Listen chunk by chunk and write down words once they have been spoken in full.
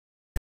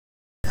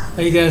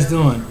How you guys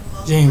doing?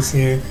 James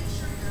here.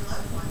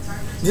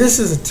 This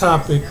is a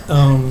topic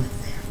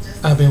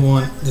I've been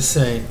wanting to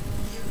say.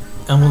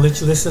 I'm gonna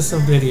let you listen to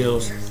some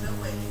videos,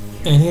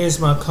 and here's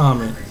my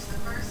comment: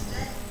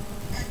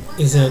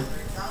 is that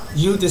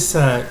you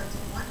decide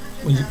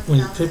when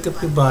you pick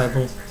up your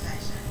Bible,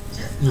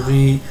 you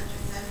read,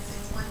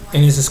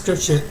 and there's a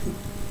scripture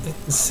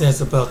that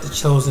says about the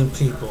chosen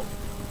people.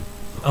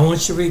 I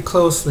want you to read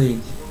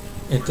closely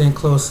and think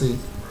closely.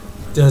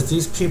 Does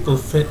these people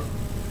fit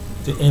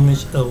the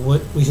image of what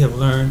we have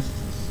learned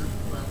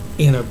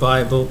in our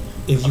Bible?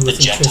 If you was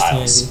in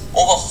Christianity,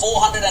 over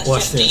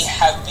 450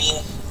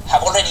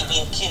 have already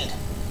been killed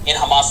in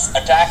Hamas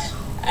attack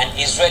and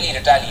Israeli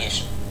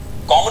retaliation.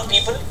 Common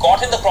people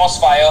caught in the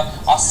crossfire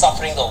are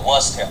suffering the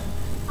worst here.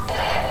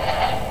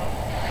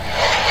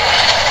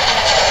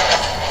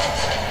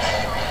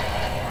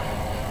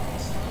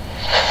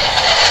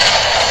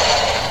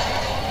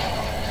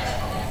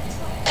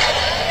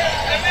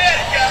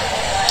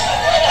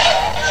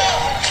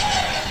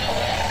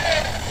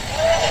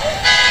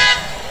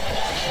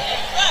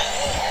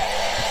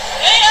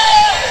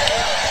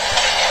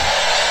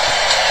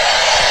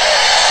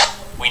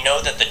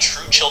 That the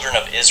true children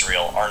of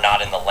Israel are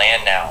not in the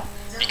land now,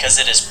 because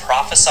it is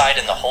prophesied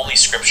in the Holy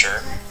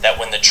Scripture that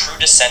when the true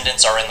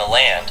descendants are in the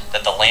land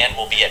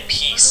will be at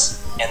peace,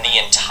 and the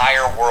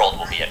entire world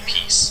will be at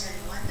peace.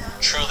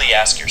 Truly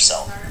ask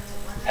yourself,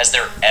 has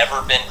there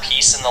ever been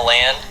peace in the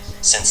land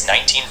since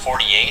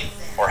 1948,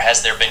 or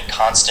has there been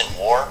constant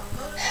war?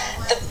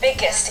 The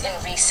biggest in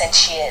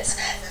recent years.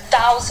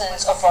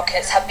 Thousands of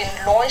rockets have been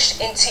launched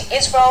into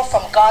Israel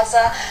from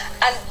Gaza,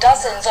 and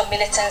dozens of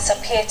militants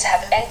appear to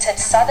have entered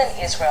southern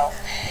Israel.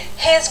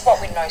 Here's what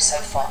we know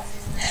so far.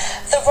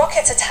 The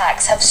rocket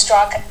attacks have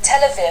struck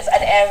Tel Aviv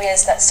and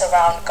areas that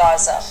surround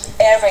Gaza.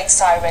 Air raid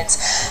sirens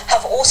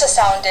have also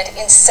sounded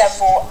in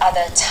several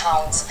other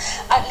towns.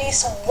 At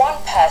least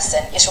one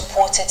person is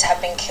reported to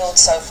have been killed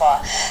so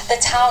far. The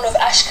town of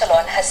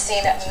Ashkelon has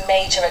seen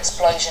major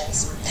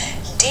explosions.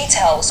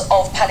 Details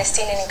of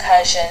Palestinian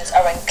incursions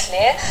are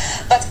unclear,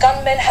 but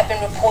gunmen have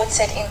been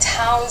reported in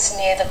towns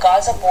near the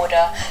Gaza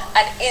border,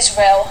 and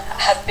Israelis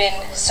have been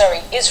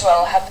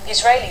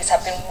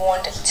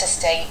warned to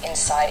stay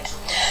inside.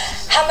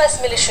 Hamas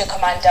military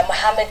commander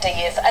Mohammed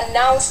Deif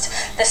announced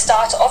the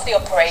start of the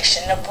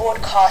operation in a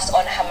broadcast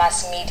on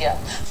Hamas media,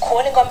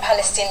 calling on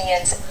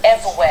Palestinians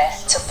everywhere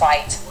to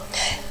fight.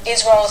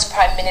 Israel's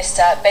Prime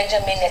Minister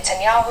Benjamin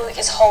Netanyahu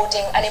is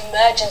holding an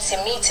emergency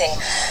meeting,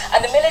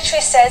 and the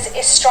military says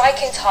is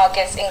striking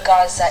targets in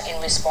Gaza in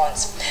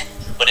response.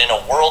 But in a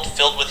world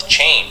filled with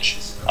change,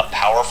 a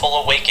powerful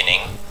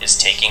awakening is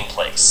taking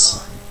place.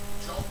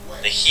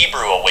 The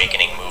Hebrew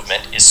awakening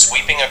movement is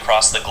sweeping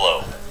across the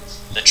globe.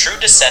 The true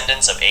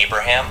descendants of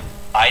Abraham,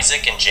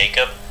 Isaac, and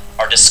Jacob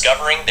are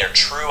discovering their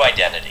true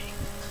identity.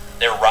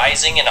 They're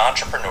rising in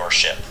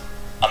entrepreneurship,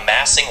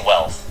 amassing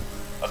wealth,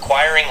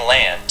 acquiring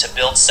land to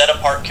build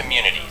set-apart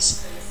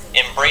communities,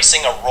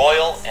 embracing a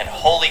royal and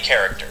holy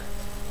character,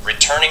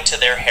 returning to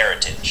their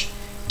heritage,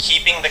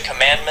 keeping the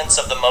commandments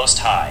of the Most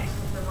High,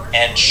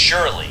 and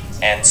surely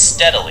and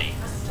steadily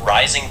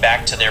rising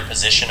back to their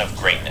position of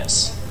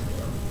greatness.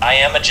 I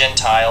am a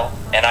Gentile,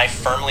 and I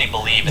firmly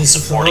believe in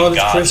supporting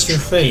God's true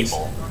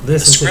people. The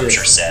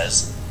Scripture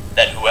says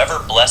that whoever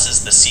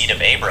blesses the seed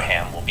of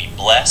Abraham will be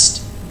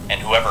blessed,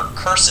 and whoever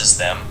curses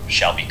them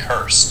shall be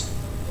cursed.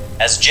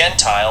 As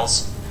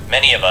Gentiles,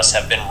 many of us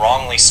have been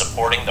wrongly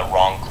supporting the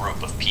wrong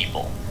group of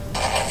people.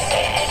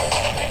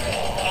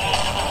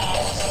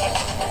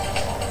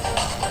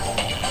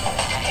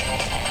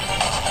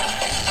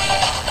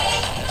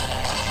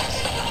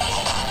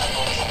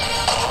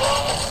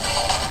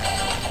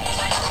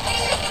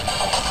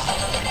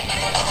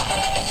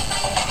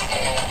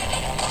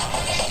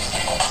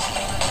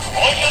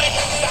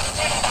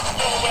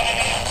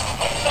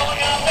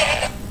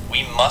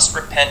 We must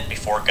repent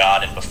before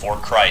God and before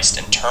Christ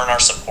and turn our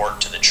support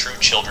to the true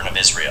children of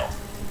Israel.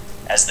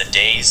 As the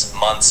days,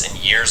 months,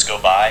 and years go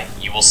by,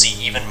 you will see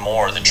even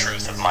more the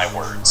truth of my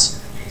words.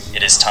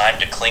 It is time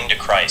to cling to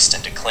Christ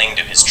and to cling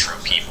to his true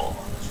people.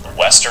 The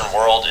Western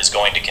world is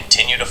going to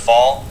continue to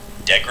fall,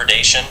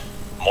 degradation,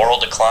 moral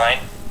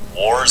decline,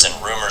 wars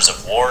and rumors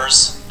of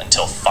wars,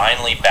 until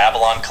finally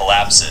Babylon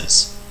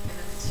collapses.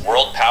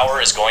 World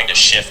power is going to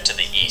shift to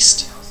the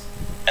east,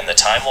 and the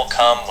time will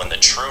come when the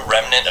true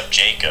remnant of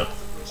Jacob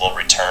will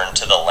return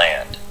to the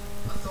land.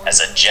 As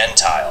a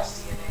Gentile,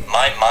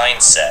 my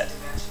mindset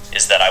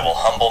is that I will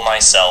humble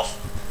myself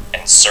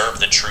and serve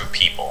the true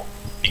people,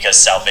 because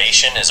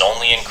salvation is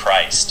only in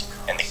Christ,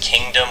 and the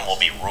kingdom will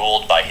be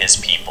ruled by his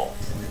people.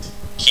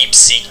 Keep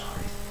seeking.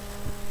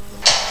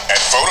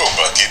 At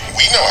PhotoBucket,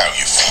 we know how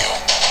you feel.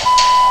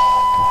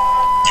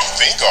 You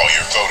think all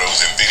your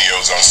photos and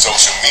videos on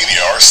social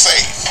media are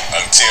safe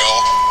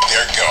until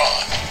they're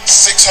gone.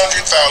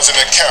 600,000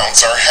 accounts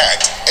are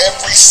hacked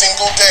every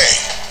single day.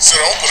 So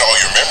don't put all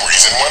your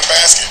memories in one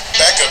basket.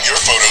 Back up your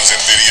photos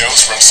and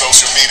videos from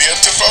social media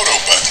to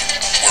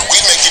PhotoBucket, where we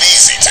make it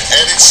easy to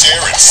edit, share,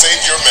 and save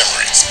your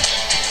memories.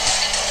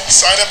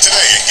 Sign up today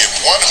and get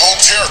 1 whole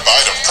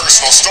terabyte of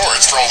personal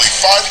storage for only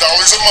 $5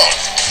 a month.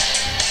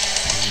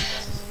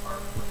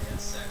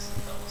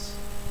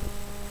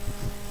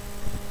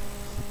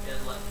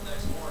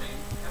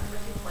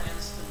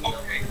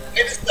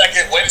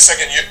 Okay, wait a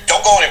second. You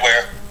don't go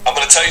anywhere. I'm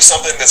going to tell you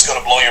something that's going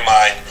to blow your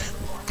mind.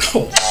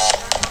 What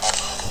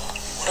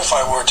if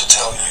I were to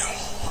tell you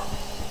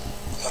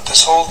that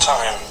this whole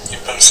time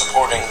you've been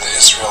supporting the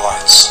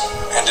Israelites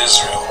and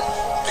Israel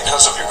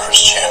because of your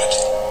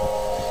Christianity?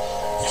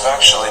 You've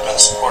actually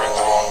been supporting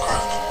the wrong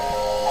group.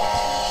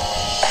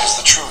 Because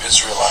the true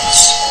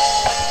Israelites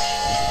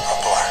are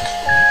black.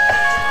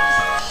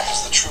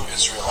 Because the true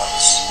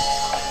Israelites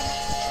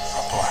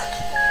are black.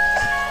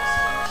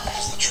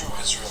 Because the true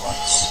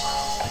Israelites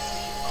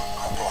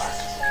are black.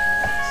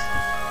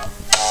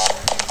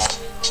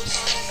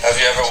 Have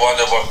you ever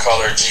wondered what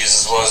color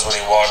Jesus was when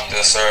he walked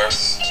this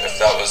earth? If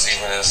that was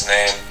even his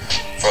name?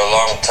 For a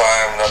long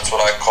time, that's what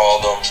I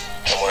called him.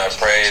 And when I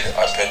prayed,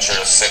 I pictured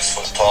a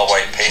 6-foot-tall,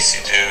 white, pasty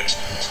dude.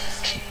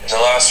 In the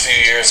last few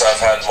years, I've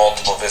had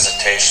multiple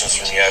visitations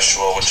from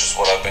Yeshua, which is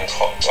what I've been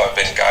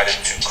guided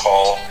to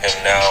call him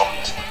now.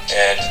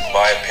 And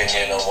my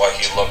opinion on what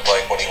he looked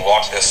like when he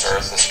walked this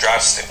earth has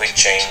drastically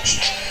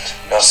changed.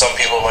 Now, some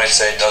people might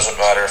say it doesn't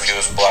matter if he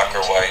was black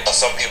or white. Now,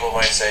 some people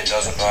might say it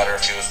doesn't matter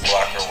if he was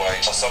black or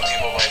white. Now, some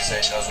people might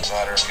say it doesn't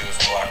matter if he was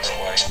black or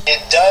white.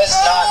 It does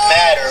not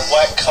matter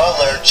what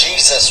color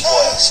Jesus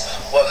was.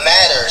 What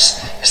matters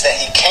is that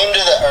he came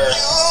to the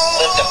earth,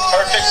 lived a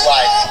perfect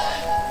life,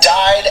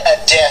 died a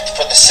death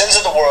for the sins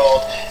of the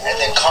world, and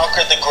then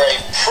conquered the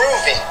grave,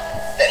 proving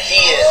that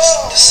he is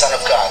the Son of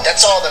God.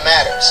 That's all that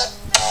matters.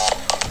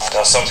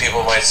 Now, some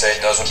people might say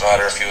it doesn't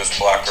matter if he was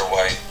black or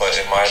white, but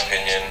in my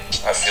opinion,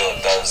 I feel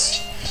it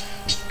does.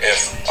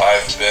 If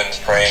I've been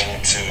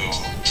praying to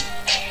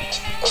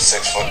a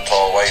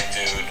 6-foot-tall white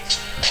dude,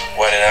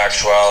 when in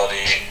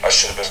actuality, I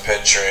should have been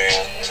picturing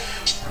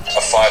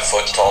a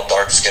 5-foot-tall,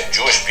 dark-skinned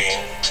Jewish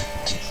being,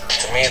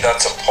 to me,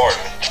 that's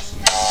important.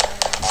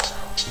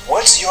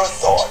 What's your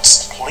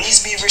thoughts?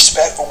 Please be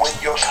respectful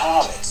with your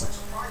comments.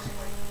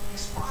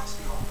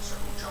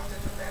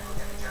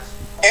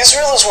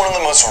 Israel is one of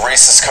the most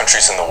racist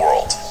countries in the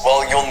world.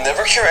 While you'll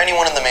never hear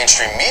anyone in the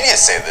mainstream media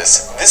say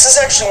this is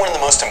actually one of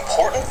the most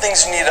important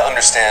things you need to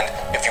understand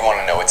if you want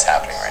to know what's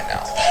happening right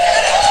now.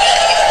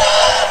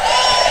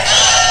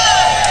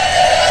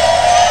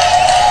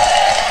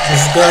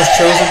 This is God's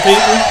chosen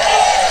people.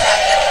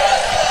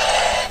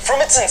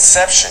 From its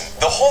inception,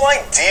 the whole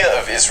idea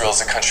of Israel as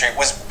a country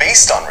was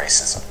based on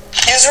racism.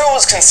 Israel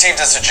was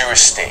conceived as a Jewish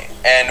state,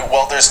 and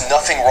while there's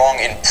nothing wrong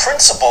in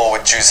principle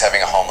with Jews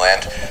having a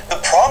homeland, the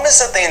problem is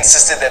that they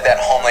insisted that that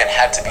homeland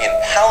had to be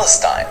in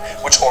Palestine,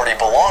 which already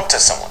belonged to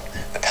someone,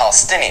 the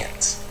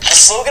Palestinians. The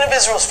slogan of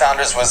Israel's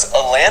founders was, "A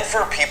land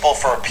for a people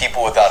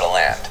without a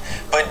land."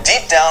 But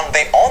deep down,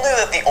 they all knew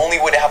that the only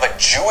way to have a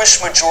Jewish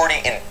majority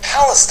in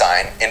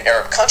Palestine, an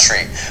Arab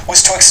country,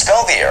 was to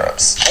expel the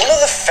Arabs. One of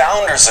the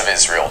founders of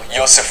Israel,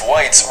 Yosef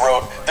Weitz,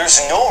 wrote,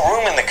 "There's no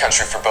room in the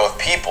country for both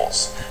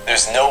peoples.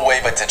 There's no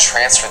way but to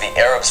transfer the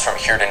Arabs from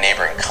here to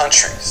neighboring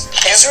countries."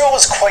 Israel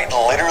was quite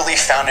literally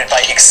founded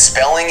by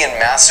expelling and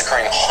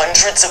massacring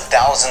hundreds of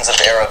thousands of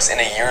Arabs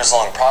in a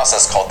years-long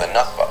process called the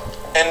Nakba.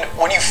 And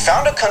when you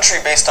found a country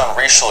based on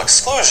racial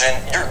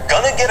exclusion, you're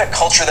gonna get a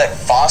culture that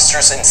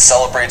fosters and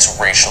celebrates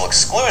racial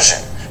exclusion.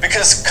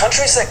 Because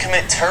countries that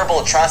commit terrible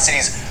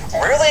atrocities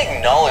rarely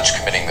acknowledge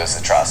committing those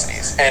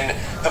atrocities. And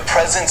the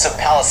presence of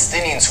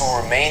Palestinians who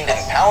remained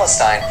in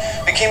Palestine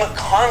became a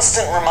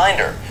constant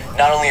reminder,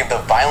 not only of the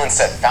violence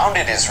that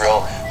founded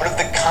Israel, but of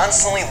the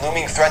constantly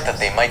looming threat that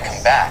they might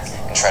come back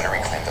and try to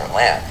reclaim their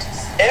land.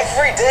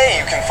 Every day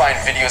you can find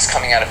videos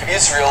coming out of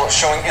Israel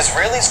showing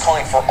Israelis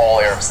calling for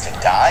all Arabs to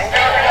die.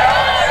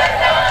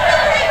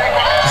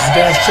 This is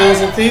God's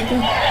chosen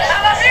people.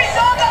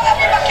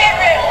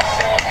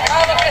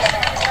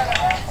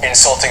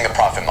 Insulting the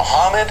Prophet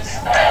Muhammad.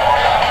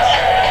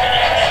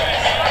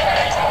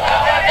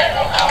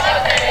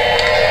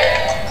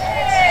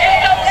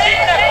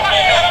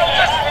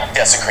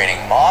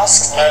 Desecrating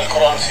mosques.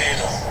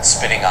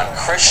 Spitting on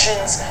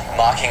Christians,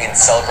 mocking and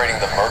celebrating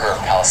the murder of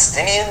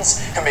Palestinians,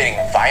 committing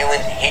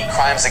violent hate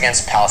crimes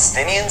against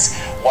Palestinians,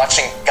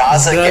 watching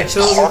Gaza get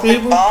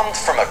carpet bombed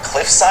from a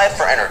cliffside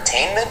for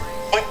entertainment.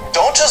 But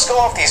don't just go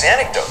off these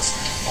anecdotes.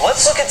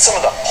 Let's look at some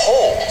of the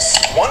polls.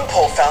 One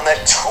poll found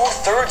that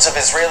 2/3 of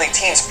Israeli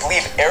teens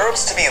believe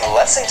Arabs to be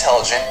less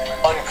intelligent,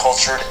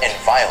 uncultured, and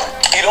violent.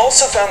 It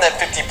also found that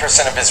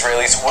 50% of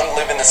Israelis wouldn't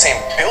live in the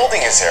same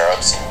building as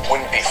Arabs,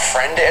 wouldn't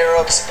befriend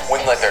Arabs,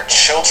 wouldn't let their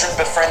children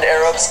befriend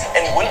Arabs,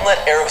 and wouldn't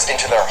let Arabs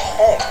into their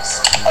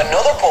homes.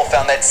 Another poll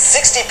found that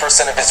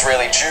 60% of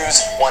Israeli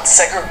Jews want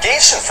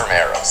segregation from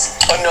Arabs.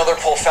 Another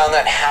poll found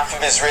that half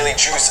of Israeli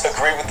Jews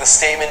agree with the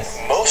statement,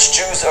 "Most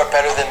Jews are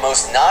better than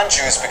most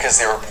non-Jews because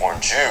they were born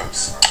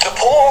Jews." The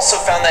poll also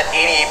found that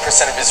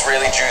 88% of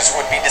Israeli Jews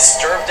would be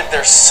disturbed if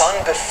their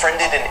son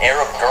befriended an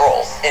Arab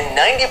girl, and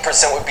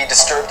 90% would be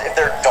disturbed if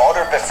their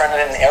daughter befriended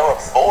an Arab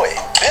boy.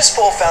 This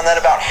poll found that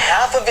about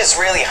half of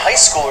Israeli high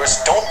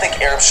schoolers don't think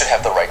Arabs should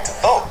have the right to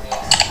vote.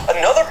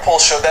 Another poll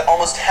showed that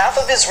almost half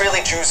of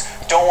Israeli Jews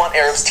don't want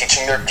Arabs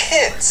teaching their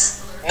kids.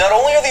 Not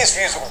only are these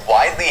views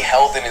widely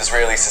held in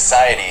Israeli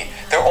society,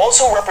 they're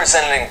also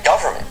represented in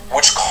government,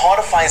 which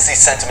codifies these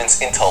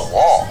sentiments into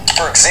law.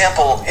 For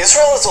example,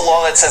 Israel has a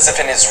law that says if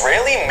an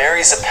Israeli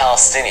marries a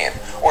Palestinian,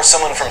 or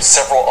someone from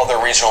several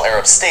other regional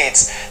Arab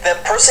states,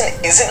 that person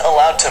isn't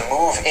allowed to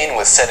move in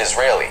with said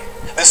Israeli.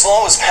 This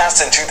law was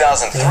passed in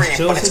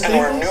 2003, but it's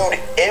been renewed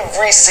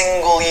every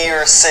single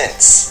year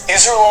since.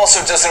 Israel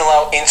also doesn't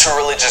allow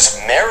interreligious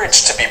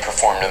marriage to be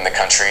performed in the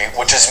country,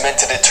 which is meant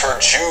to deter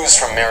Jews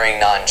from marrying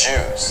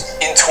non-Jews.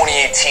 In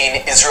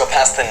 2018, Israel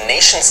passed the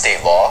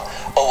nation-state law,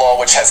 a law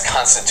which has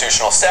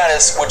constitutional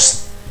status, which...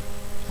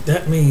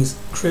 That means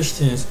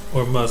Christians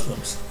or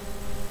Muslims.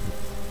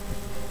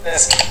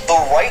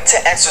 The right to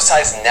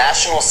exercise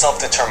national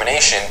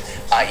self-determination,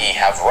 i.e.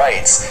 have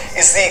rights,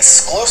 is the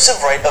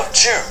exclusive right of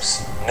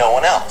Jews, no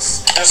one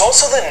else. There's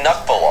also the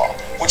Nakba law,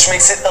 which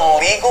makes it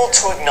illegal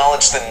to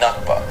acknowledge the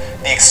Nakba,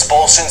 the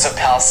expulsions of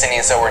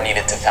Palestinians that were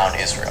needed to found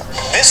Israel.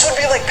 This would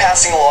be like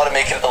passing a law to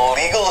make it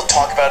illegal to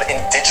talk about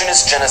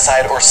indigenous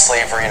genocide or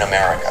slavery in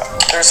America.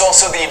 There's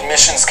also the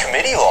Admissions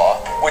Committee law,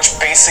 which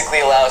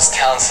basically allows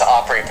towns to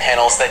operate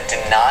panels that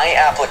deny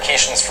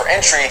applications for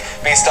entry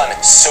based on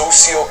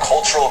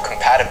socio-cultural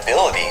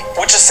compatibility,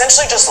 which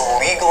essentially just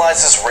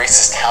legalizes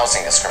racist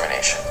housing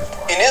discrimination.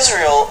 In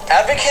Israel,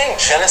 advocating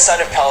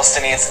genocide of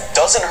Palestinians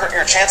doesn't hurt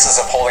your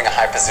chances of holding a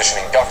high position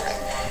in government.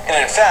 And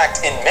in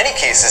fact, in many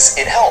cases,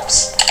 it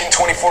helps. In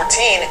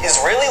 2014,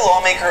 Israeli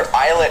lawmaker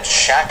Ayelet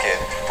Shaked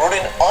wrote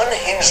an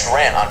unhinged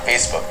rant on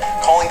Facebook,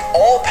 calling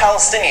all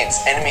Palestinians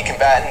enemy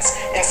combatants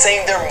and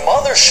saying their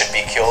mothers should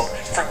be killed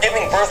for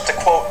giving birth to,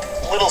 quote,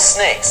 little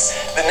snakes.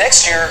 The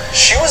next year,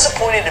 she was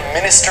appointed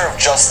Minister of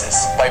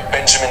Justice by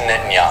Benjamin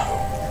Netanyahu.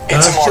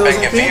 Itamar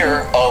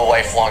Ben-Gvir, a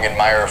lifelong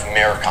admirer of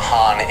Meir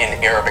Kahane,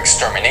 an Arab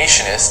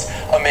exterminationist,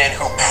 a man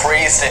who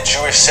praised a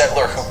Jewish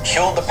settler who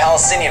killed a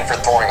Palestinian for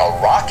throwing a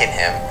rock at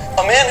him,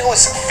 a man who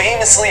was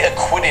famously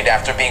acquitted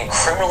after being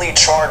criminally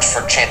charged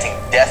for chanting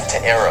death to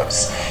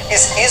Arabs,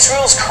 is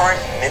Israel's current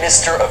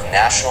Minister of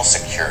National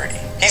Security.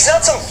 He's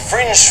not some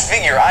fringe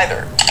figure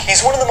either.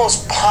 He's one of the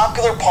most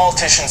popular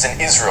politicians in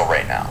Israel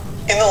right now.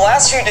 In the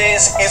last few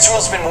days,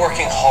 Israel's been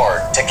working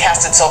hard to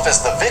cast itself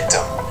as the victim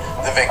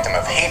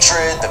of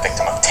hatred, the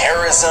victim of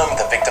terrorism,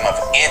 the victim of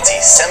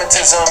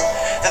anti-Semitism,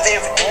 that they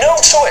have no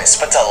choice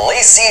but to lay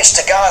siege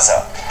to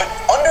Gaza. But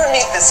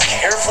underneath this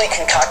carefully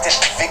concocted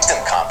victim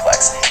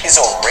complex is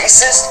a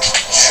racist,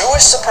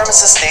 Jewish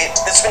supremacist state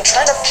that's been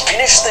trying to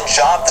finish the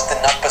job that the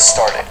Nakba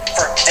started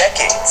for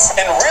decades.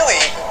 And really,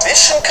 this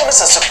shouldn't come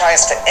as a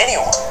surprise to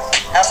anyone.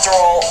 After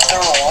all,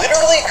 they're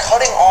literally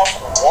cutting off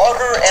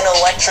water and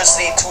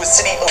electricity to a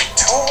city of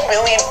 2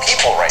 million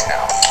people right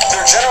now.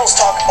 Their generals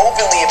talk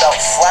openly about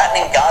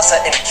flattening Gaza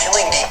and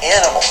killing the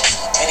animals,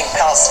 meaning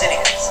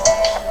Palestinians.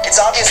 It's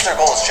obvious their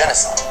goal is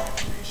genocide.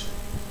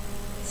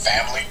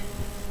 Family.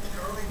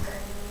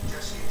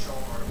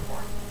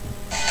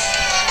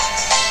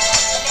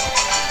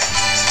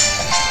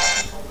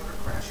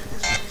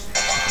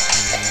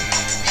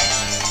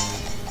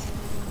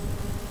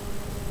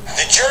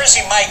 The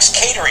Jersey Mike's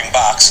catering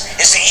box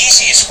is the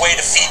easiest way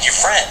to feed your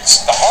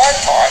friends. The hard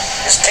part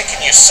is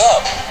picking your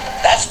sub.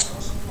 That's...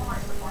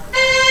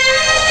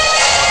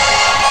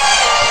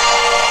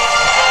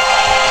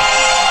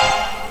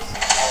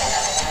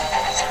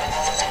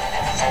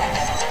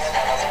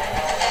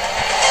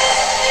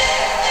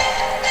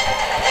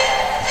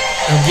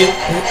 You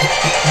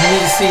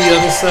need to see the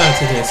other side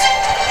to this.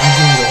 I'm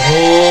giving you the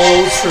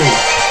whole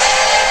truth.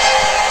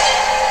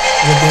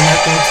 What they're not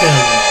going to tell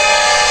you.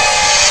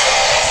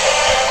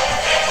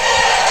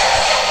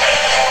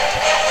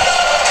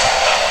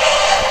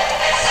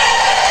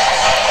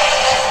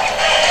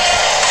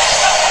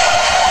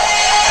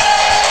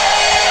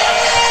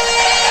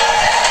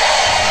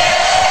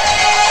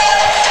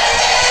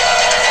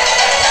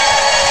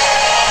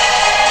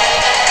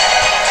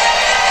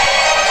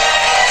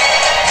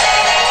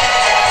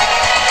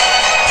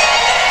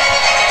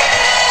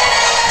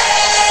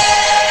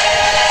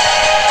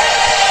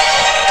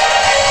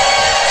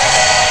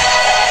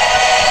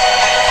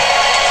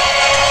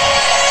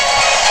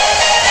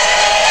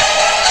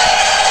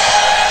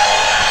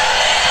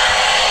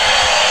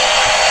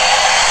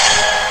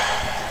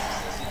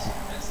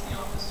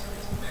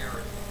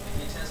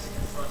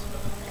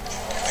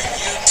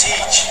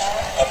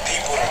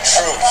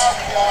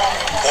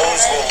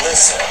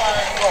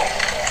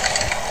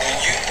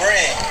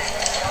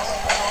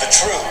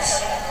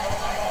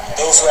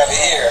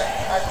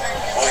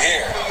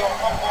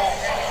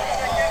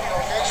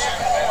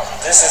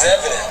 This is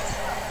evident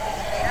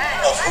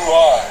of who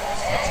are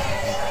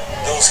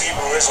those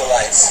Hebrew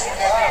Israelites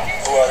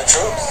who are the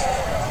truth.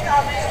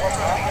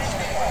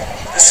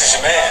 This is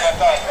your man,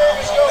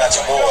 not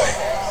your boy.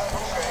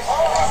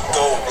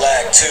 Gold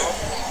black too.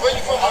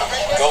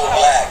 Gold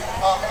black.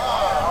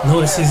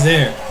 Notice he's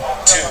there.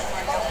 To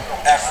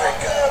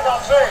Africa.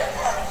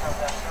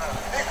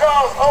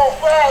 Because on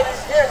Friday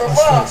in the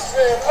mosque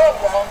said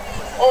Allah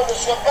on the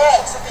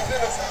Shabbat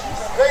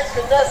Beit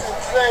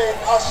Knesset saying,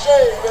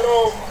 Hashem, that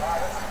old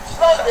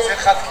Sunday,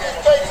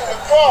 facing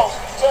the cross,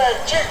 saying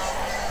Jesus.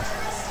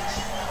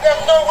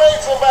 There's no way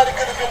somebody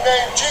could have been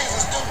named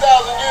Jesus 2,000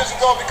 years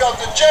ago because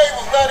the J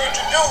was not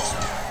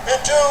introduced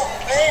into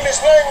the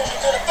English language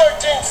until the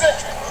 13th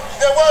century.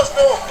 There was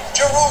no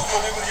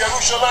Jerusalem, it was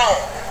Jerusalem.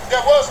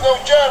 There was no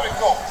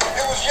Jericho,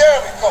 it was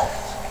Jericho.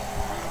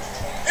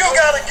 You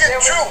gotta get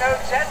true.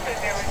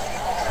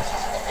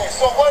 Okay,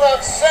 so what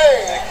I'm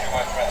saying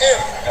is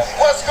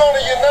what's gonna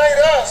unite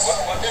us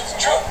is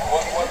truth.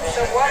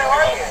 So what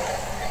are you?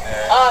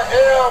 I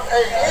am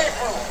a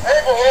Hebrew.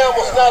 Abraham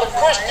was not a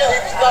Christian,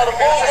 he was not a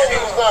Muslim, he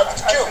was not a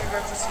Jew.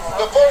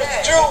 The first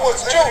Jew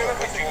was Jew.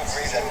 Would you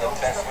agree that the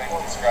best way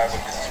to describe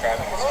what you're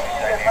describing is to be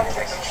dynamic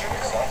like you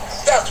yourself?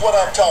 That's what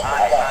I'm talking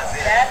about.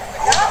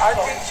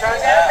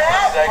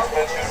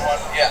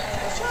 Yeah.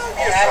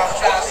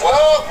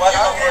 Well,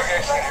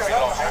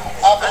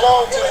 I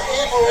belong to the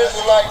Hebrew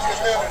Israelite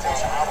community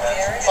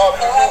of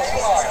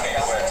Jerusalem.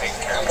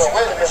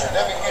 Wait a minute,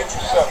 let me get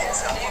you something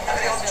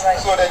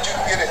so that you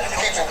can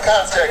keep in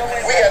contact.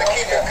 We got to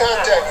keep in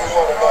contact with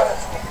one another.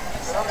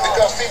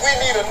 Because see, we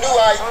need a new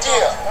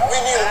idea.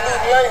 We need a new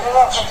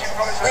language.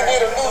 We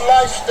need a new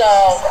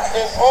lifestyle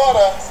in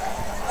order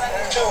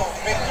to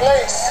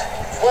replace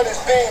what is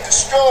being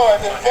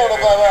destroyed in front of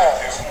our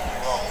eyes.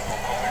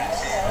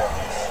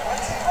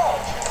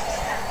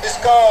 It's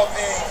called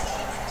the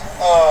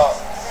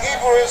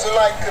Hebrew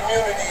Israelite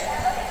community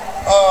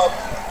of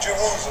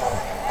Jerusalem.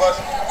 But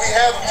we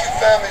have a few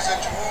families in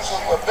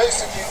Jerusalem, but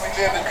basically we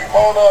live in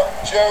Dimona,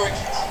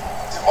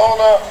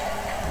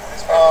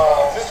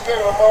 Mr.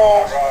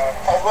 Ramon,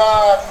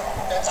 Arad,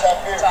 and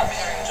Siberia.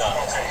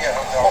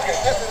 Okay,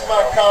 this is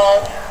my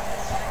card.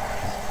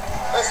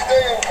 Let's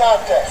stay in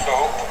contact.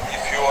 So,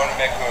 if you want to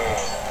make a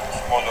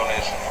small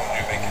donation, how do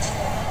you make it?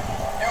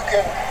 You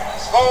can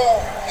go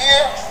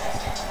here.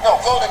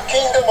 No, go to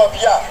Kingdom of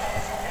Yah.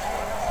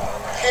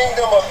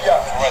 Kingdom of Yah.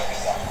 Write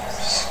this down.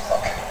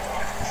 Okay.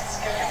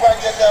 Can you write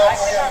that down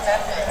for me?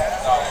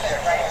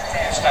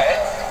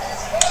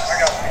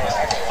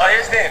 Oh,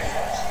 here's Dave.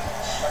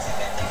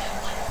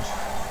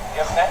 You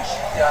have a pen?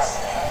 Yeah.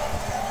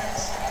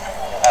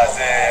 אז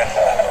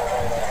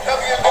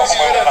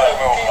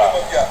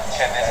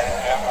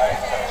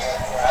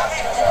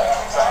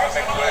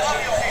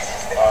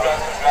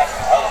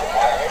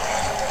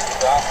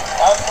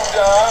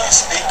You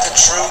speak the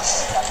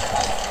truth.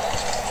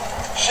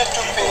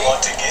 People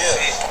want to give.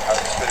 They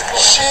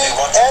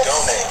want to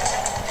donate.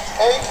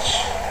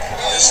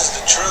 This is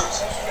the truth.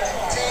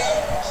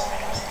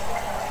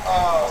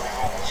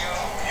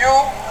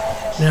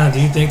 Now, do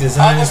you think the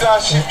Zionists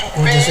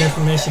want this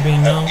information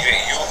being known? You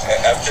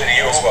after the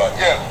U what?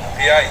 Yeah.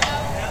 PI.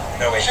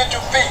 No wait.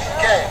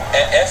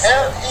 F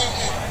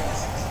L-E-E.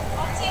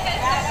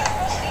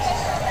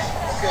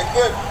 Okay,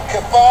 good.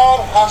 Kafar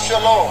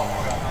ha-shalom.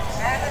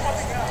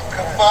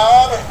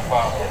 Kafar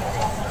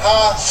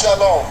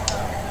ha-shalom.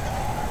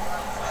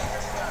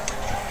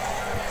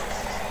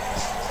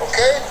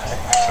 Okay?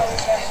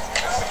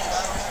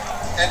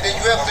 And then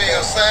you have to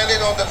sign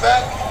it on the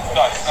back?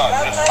 No, it's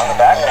not. Just on the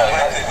back?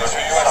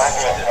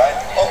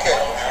 Okay.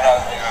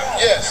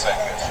 Yes.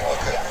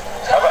 Okay.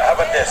 How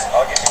about this?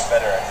 I'll give you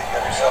better. I think you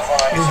have your cell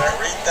phone on you, sir?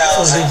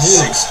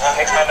 $3,600.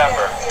 Take my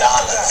number.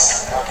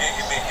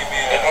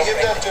 Give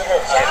that to her.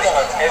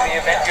 In the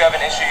event you have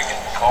an issue, you can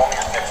call me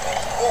or text me.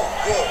 Oh,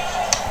 good.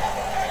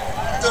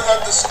 To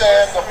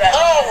understand the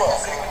power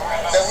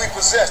that we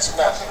possess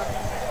tonight.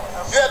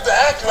 You have to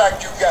act like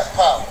you got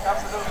power.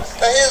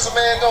 Now here's a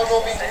man don't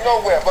know me from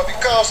nowhere, but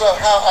because of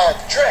how I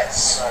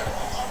dress,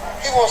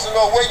 he wants to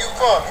know where you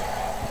from.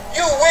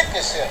 You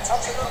witness him.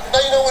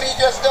 Now you know what he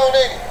just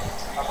donated?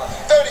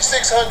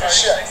 3,600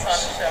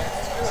 shekels.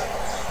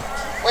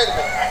 Wait a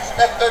minute.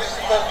 That's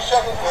 3,600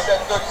 shekels or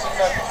that's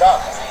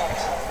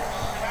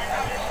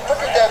 $3,600? Look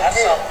at that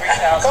again.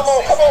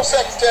 Come on,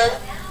 Secretary.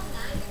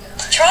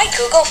 Try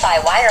Google Fi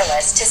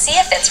Wireless to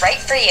see if it's right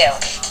for you.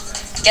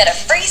 Get a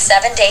free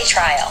 7-day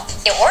trial.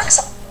 It works.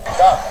 Look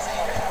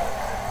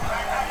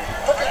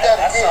at that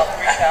again.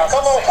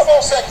 Come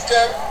on,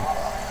 Secretary.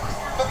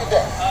 Look at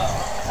that.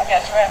 I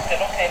got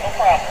drafted. Okay, no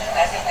problem.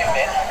 I can do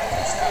that.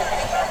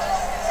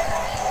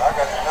 I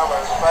got the number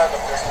as a backup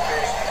just in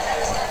case.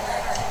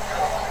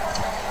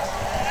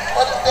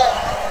 What is that?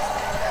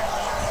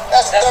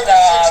 That's $3,600.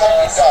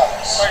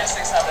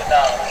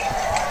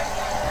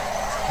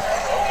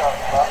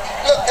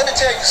 $3,600. Look, let me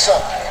tell you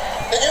something.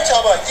 And you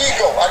talking about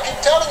ego. I keep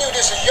telling you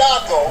this is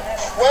Yago.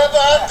 Wherever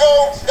I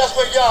go, that's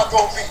where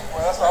Yago be.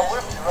 Well, that's why I'm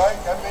with you, right?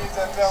 That means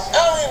that I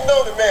don't even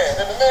know the man.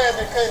 And the man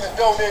that came and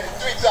donated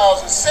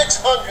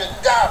 $3,600.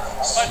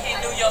 But he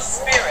knew your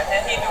spirit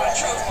and he knew the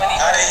truth when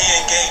he... How did he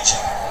engage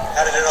you?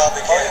 How did it all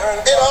begin?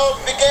 It all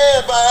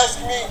began by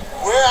asking me,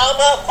 where am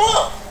I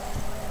from?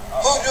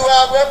 Who do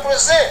I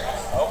represent?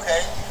 Okay.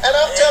 And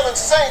I'm telling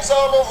saints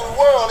all over the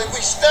world, if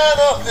we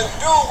stand up and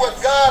do what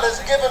God has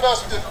given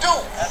us to do,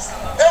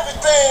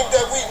 everything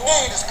that we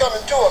need is coming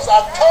to us.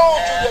 I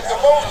told you that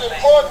the most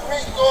important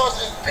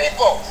resource is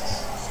people.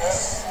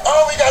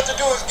 All we got to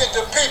do is get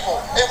the people,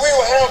 and we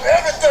will have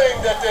everything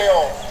that they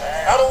own.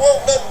 I don't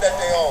want nothing that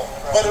they own.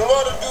 But in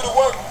order to do the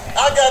work,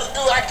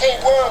 I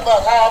can't worry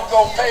about how I'm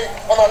going to pay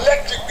an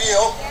electric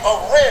bill or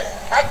rent.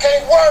 I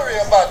can't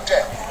worry about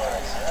that.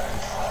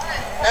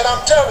 And I'm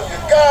telling you,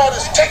 God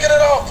is taking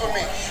it off for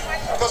me.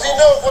 Because he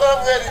knows what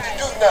I'm ready to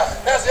do now.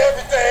 That's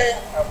everything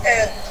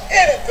and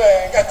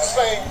anything at the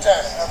same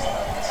time.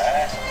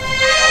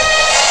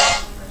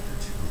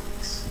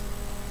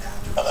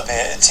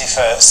 Abir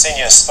Atifa,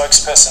 Senior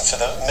Spokesperson for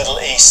the Middle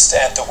East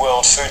at the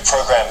World Food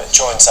Programme,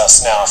 joins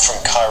us now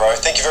from Cairo.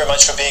 Thank you very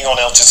much for being on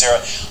Al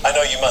Jazeera. I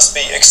know you must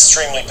be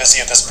extremely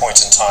busy at this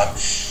point in time.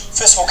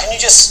 First of all, can you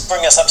just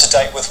bring us up to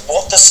date with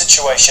what the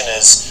situation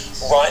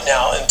is right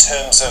now in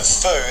terms of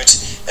food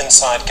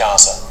inside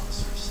Gaza?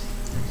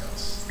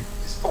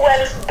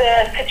 Well,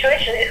 the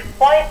situation is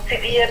quite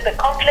severe. The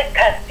conflict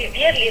has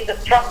severely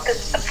disrupted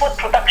the food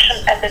production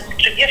and the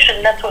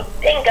distribution network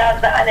in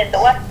Gaza and in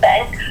the West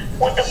Bank.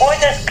 With the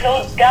borders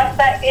closed,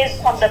 Gaza is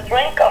on the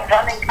brink of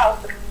running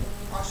out of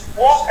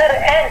water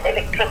and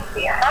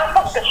electricity. Half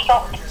of the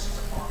shops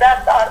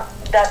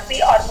that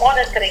we are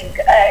monitoring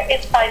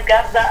inside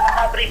Gaza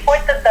have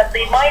reported that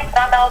they might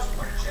run out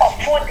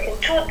of food in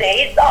 2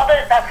 days.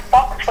 Others have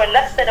stocked for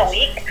less than a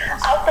week.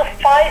 Out of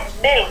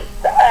 5 mills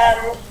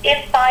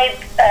inside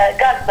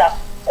Gaza,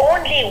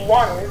 only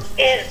one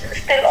is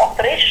still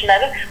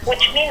operational,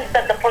 which means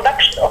that the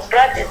production of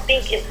bread is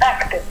being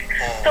impacted.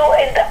 So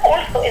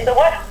also in the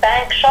West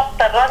Bank,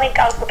 shops are running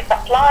out of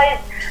supplies.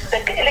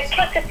 The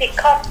electricity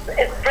cost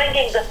is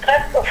bringing the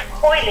stress of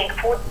spoiling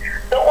food.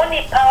 The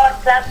only power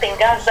plant in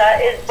Gaza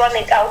is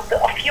running out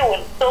of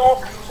fuel.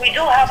 So we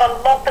do have a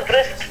lot of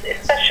risks,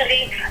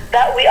 especially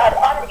that we are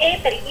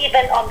unable,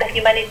 even on the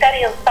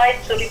humanitarian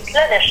side, to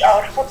replenish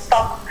our food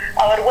stocks.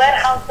 Our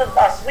warehouses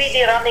are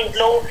really running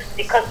low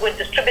because we're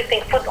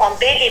distributing food on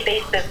daily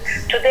basis.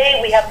 Today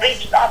we have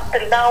reached up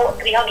till now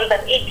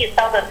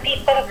 380,000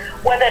 people,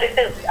 whether it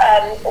is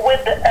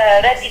with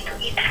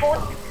ready-to-eat food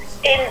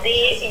in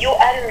the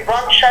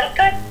UN-run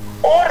shelters,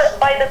 or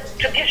by the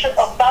distribution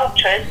of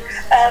vouchers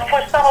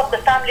for some of the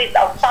families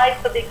outside,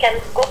 so they can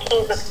go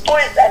to the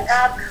stores and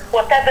have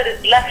whatever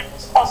is left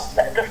of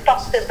the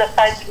stocks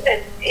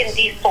in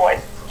these stores.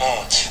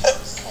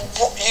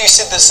 You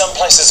said that some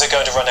places are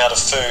going to run out of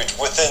food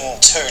within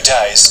 2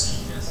 days.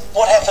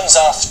 What happens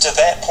after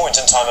that point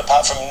in time,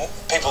 apart from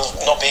people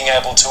not being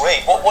able to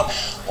eat?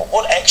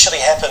 What actually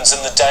happens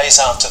in the days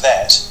after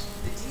that?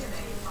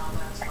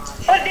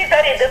 It will be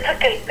very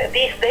difficult.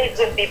 These days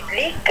will be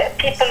bleak.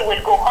 People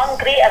will go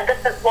hungry, and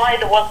this is why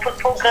the World Food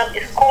Programme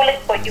is calling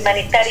for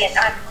humanitarian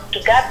access to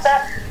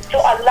Gaza to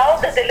allow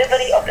the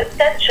delivery of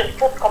essential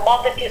food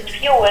commodities,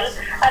 fuel,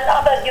 and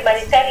other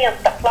humanitarian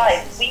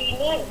supplies. We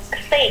need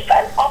safe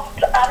and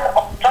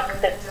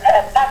unobstructed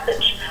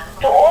passage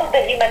to all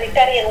the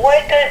humanitarian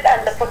workers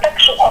and the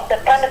protection of the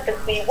premises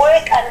we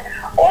work, and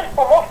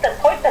also, most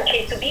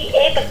importantly, to be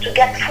able to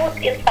get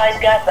food inside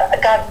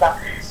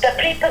Gaza. The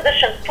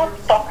pre-positioned food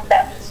stock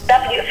that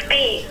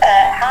WFP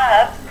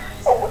have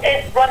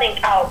is running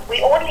out.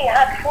 We only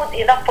had food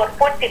enough for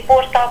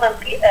 44,000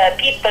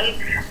 people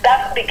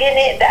at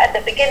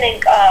the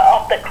beginning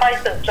of the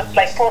crisis, just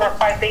like 4 or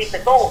 5 days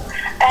ago,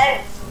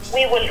 and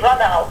we will run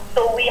out.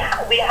 So we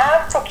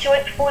have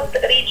procured food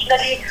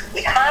regionally.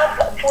 We have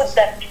food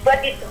that's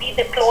ready to be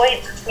deployed.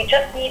 We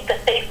just need the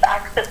safe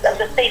access and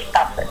the safe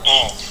passage.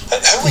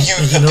 Who are you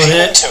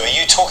appealing to? Are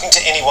you talking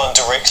to anyone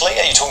directly?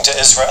 Are you talking to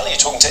Israel? Are you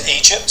talking to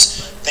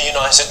Egypt? The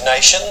United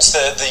Nations?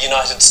 The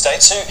United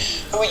States?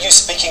 Who are you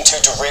speaking to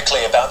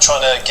directly about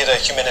trying to get a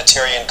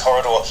humanitarian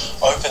corridor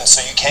open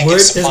so you can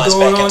get supplies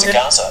back into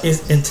Gaza?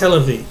 Is in Tel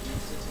Aviv.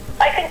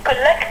 I think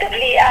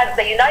collectively, as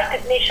the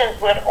United Nations,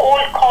 we're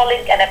all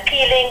calling and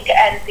appealing,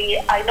 and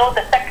I know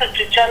the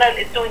Secretary General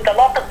is doing a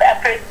lot of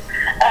efforts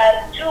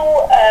to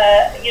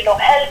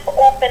help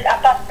open a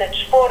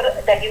passage for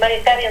the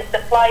humanitarian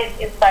supplies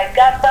inside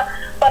Gaza,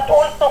 but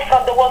also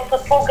from the World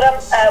Food Programme,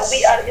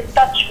 we are in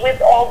touch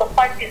with all the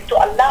parties to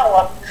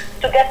allow us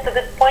to get to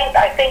this point.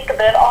 I think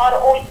there are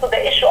also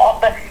the issue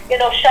of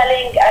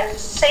shelling and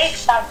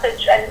safe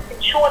passage and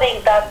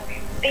ensuring that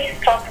these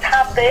trucks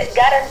have the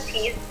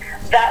guarantees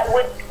that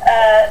would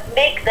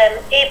make them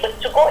able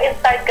to go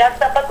inside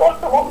Gaza, but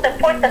also, most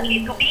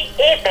importantly, to be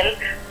able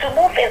to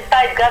move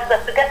inside Gaza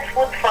to get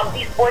food from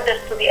these borders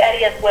to the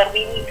areas where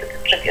we need to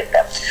distribute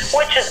them,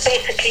 which is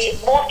basically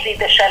mostly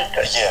the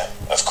shelters. Yeah,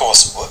 of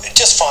course.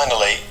 Just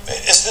finally,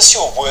 is this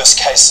your worst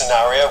case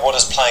scenario, what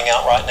is playing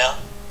out right now?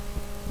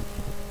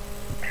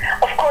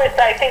 Of course,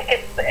 I think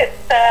it's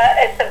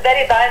a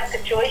very bad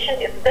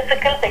situation. It's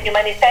difficult. The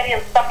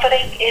humanitarian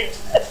suffering is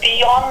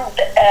beyond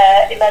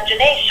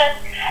imagination,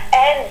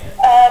 and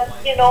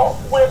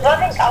we're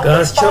running out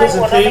of time.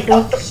 We're running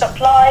out of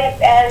supplies,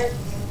 and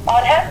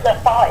our hands are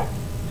tied.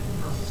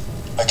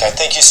 Okay,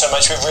 thank you so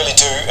much. We really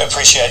do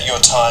appreciate your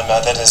time.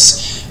 That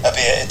is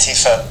Abir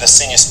Atifa, the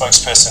senior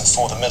spokesperson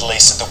for the Middle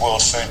East at the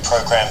World Food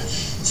Programme.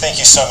 Thank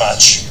you so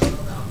much.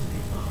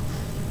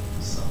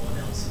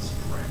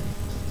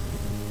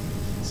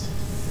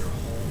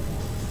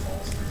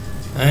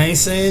 I ain't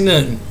saying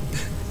nothing.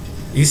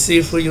 You see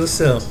it for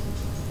yourself.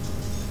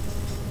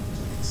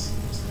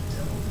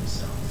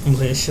 I'm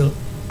going to show.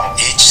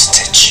 Each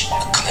stitch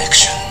a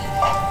connection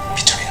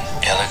between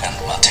elegant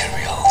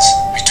materials,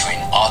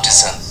 between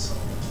artisan.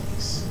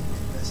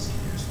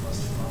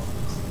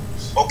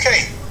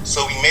 Okay,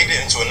 so we made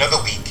it into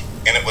another week,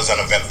 and it was an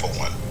eventful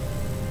one.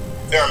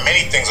 There are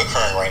many things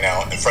occurring right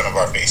now in front of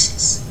our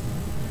faces.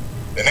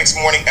 The next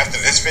morning after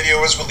this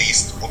video is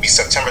released will be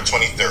September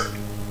 23rd,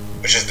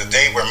 which is the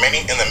day where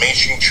many in the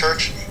mainstream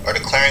church are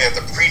declaring that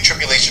the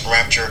pre-tribulation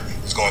rapture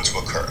is going to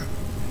occur.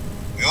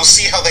 We will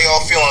see how they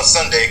all feel on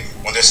Sunday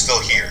when they're still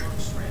here.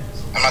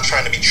 I'm not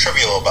trying to be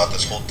trivial about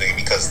this whole thing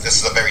because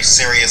this is a very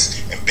serious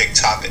and big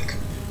topic.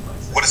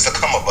 What is to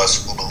come of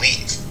us who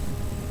believe?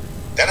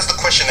 That is the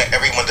question that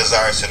everyone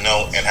desires to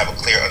know and have a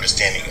clear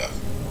understanding of.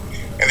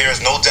 And there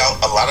is no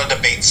doubt a lot of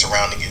debate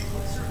surrounding it.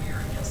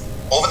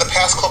 Over the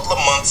past couple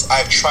of months,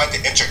 I have tried to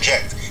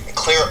interject and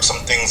clear up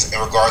some things in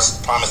regards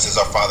to the promises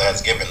our Father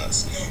has given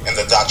us and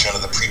the doctrine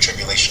of the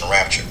pre-tribulation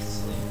rapture.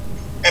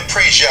 And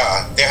praise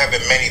Yah, there have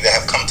been many that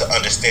have come to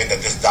understand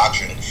that this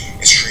doctrine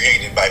is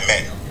created by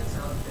men.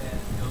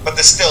 But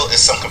there still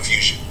is some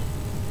confusion.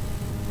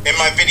 In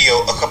my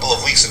video a couple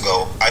of weeks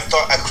ago, I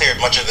thought I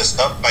cleared much of this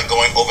up by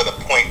going over the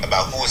point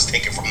about who is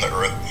taken from the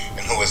earth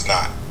and who is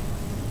not.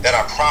 That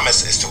our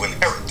promise is to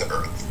inherit the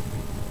earth.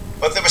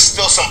 But there were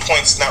still some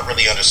points not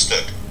really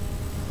understood.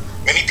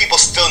 Many people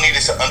still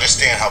needed to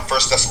understand how 1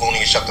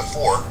 Thessalonians chapter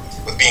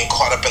 4, with being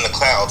caught up in the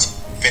clouds,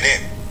 fit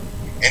in.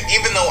 And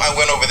even though I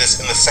went over this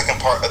in the second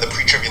part of the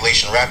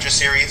pre-tribulation rapture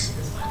series,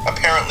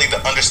 apparently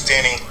the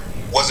understanding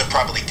wasn't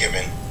properly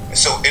given, and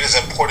so it is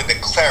important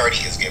that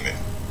clarity is given,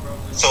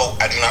 so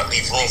I do not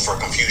leave room for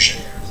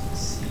confusion.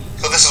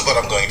 So this is what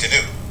I'm going to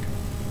do.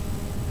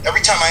 Every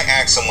time I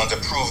ask someone to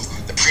prove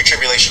the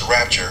pre-tribulation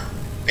rapture,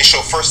 they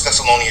show 1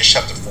 Thessalonians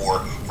chapter 4,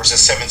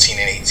 verses 17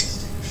 and 18.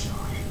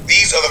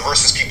 These are the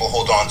verses people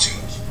hold on to.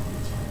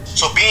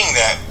 So being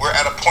that we're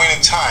at a point in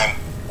time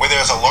where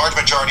there is a large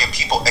majority of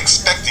people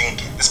expecting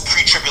this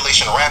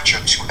pre-tribulation rapture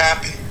to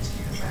happen,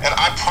 and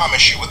I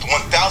promise you with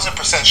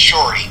 1000%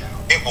 surety,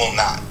 it will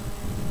not.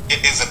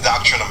 It is a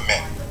doctrine of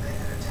men.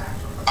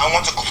 I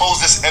want to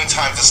close this end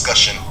time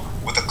discussion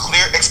with a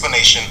clear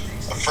explanation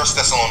of 1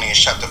 Thessalonians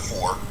chapter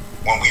 4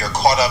 when we are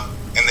caught up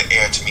in the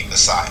air to meet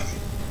Messiah.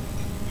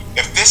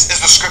 If this is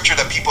the scripture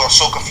that people are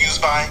so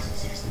confused by,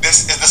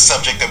 this is the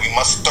subject that we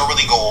must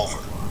thoroughly go over.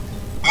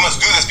 We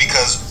must do this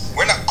because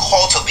we're not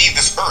called to leave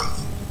this earth.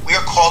 We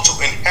are called to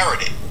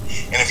inherit it.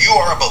 And if you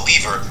are a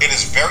believer, it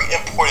is very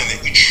important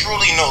that you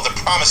truly know the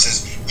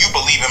promises you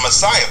believe in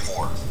Messiah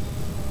for.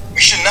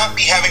 We should not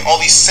be having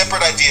all these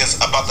separate ideas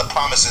about the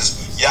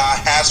promises Yah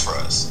has for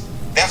us.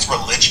 That's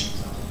religion.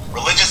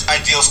 Religious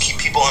ideals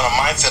keep people in a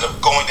mindset of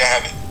going to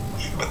heaven.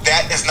 But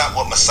that is not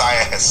what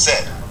Messiah has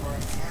said.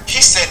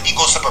 He said he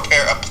goes to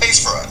prepare a place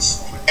for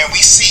us. And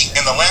we see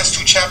in the last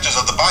 2 chapters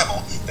of the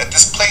Bible that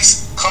this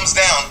place comes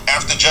down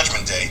after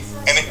Judgment Day,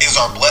 and it is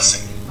our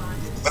blessing.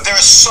 But there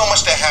is so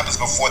much that happens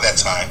before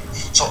that time,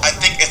 so I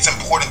think it's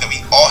important that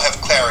we all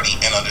have clarity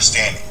and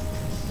understanding.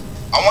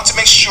 I want to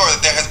make sure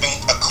that there has been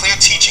a clear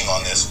teaching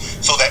on this,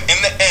 so that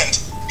in the end,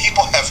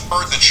 people have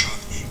heard the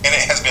truth and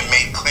it has been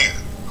made clear.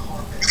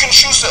 You can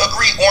choose to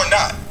agree or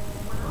not,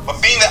 but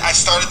being that I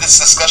started this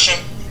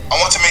discussion, I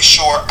want to make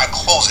sure I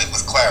close it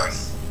with clarity.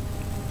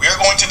 We are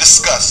going to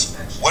discuss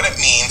what it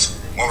means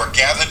when we're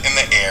gathered in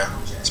the air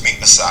to meet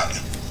Messiah.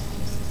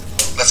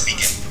 Let's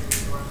begin.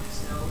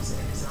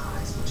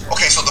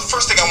 Okay, so the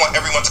first thing I want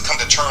everyone to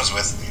come to terms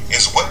with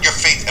is what your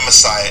faith in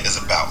Messiah is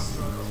about.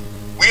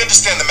 We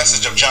understand the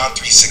message of John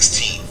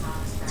 3:16.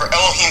 For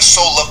Elohim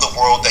so loved the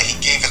world that he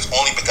gave his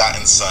only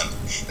begotten Son,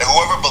 that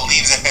whoever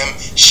believes in him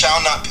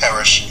shall not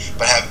perish,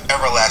 but have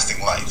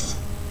everlasting life.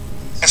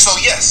 And so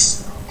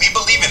yes, we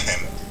believe in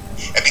him.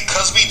 And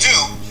because we do,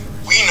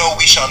 we know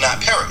we shall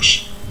not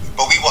perish,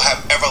 but we will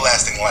have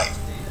everlasting life.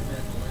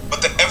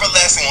 But the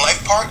everlasting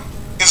life part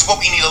is what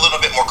we need a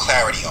little bit more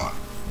clarity on.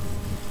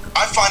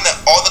 I find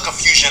that all the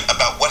confusion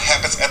about what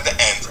happens at the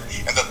end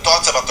and the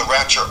thoughts about the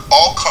rapture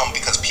all come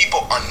because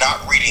people are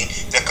not reading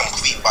their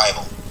complete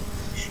Bible.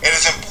 It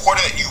is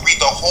important that you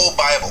read the whole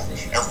Bible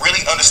and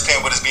really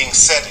understand what is being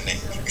said in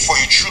it before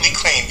you truly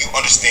claim you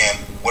understand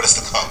what is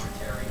to come.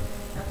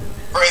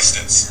 For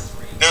instance,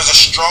 there is a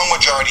strong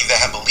majority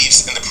that have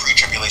beliefs in the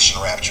pre-tribulation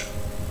rapture,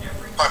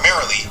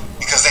 primarily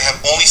because they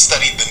have only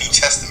studied the New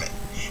Testament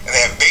and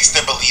they have based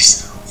their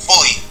beliefs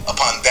fully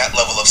upon that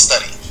level of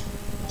study.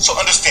 So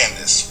understand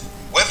this.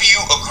 Whether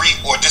you agree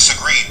or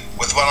disagree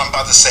with what I'm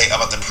about to say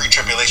about the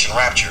pre-tribulation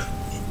rapture,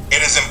 it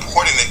is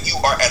important that you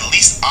are at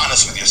least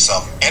honest with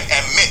yourself and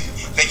admit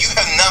that you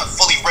have not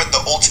fully read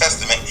the Old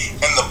Testament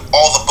and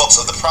all the books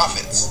of the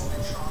prophets.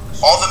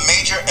 All the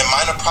major and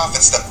minor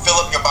prophets that fill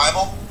up your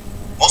Bible,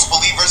 most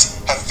believers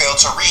have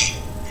failed to read,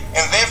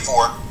 and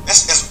therefore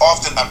this is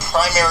often a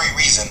primary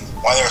reason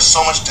why there is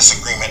so much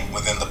disagreement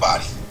within the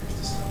body.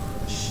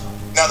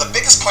 Now the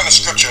biggest point of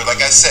scripture, like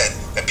I said,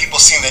 that people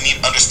seem to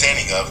need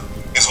understanding of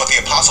is what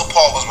the Apostle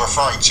Paul was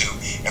referring to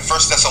in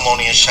 1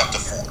 Thessalonians chapter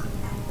 4.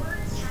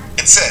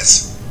 It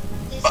says,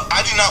 "But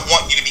I do not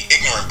want you to be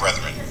ignorant,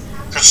 brethren,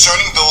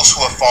 concerning those who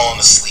have fallen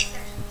asleep,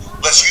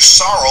 lest you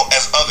sorrow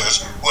as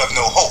others who have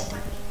no hope.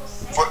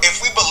 For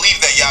if we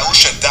believe that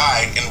Yahusha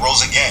died and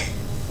rose again,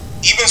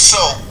 even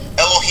so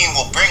Elohim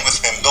will bring with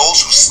him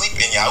those who sleep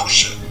in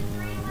Yahusha.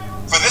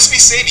 For this we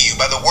say to you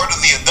by the word of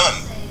the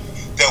Adon,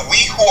 that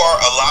we who are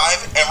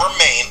alive and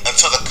remain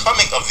until the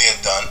coming of the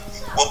Adon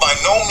will by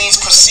no means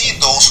precede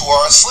those who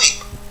are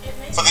asleep.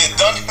 For the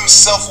Adon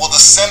himself will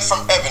descend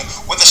from heaven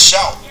with a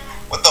shout,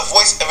 with the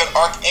voice of an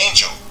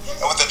archangel,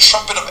 and with the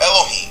trumpet of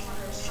Elohim,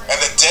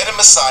 and the dead in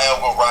Messiah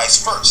will rise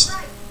first.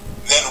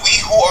 Then we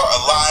who are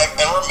alive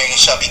and remain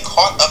shall be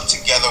caught up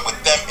together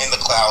with them in the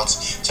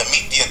clouds to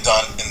meet the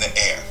Adon in the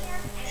air.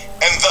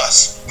 And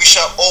thus we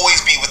shall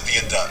always be with the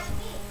Adon.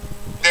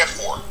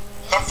 Therefore,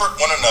 comfort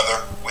one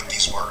another with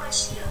these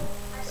words."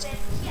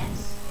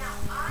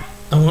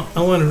 I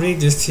want to read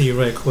this to you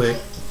right quick.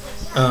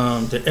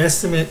 The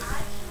estimate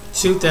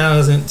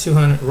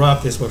 2,200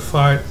 rockets were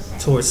fired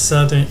towards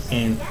southern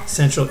and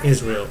central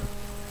Israel,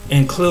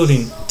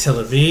 including Tel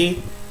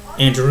Aviv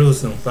and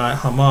Jerusalem by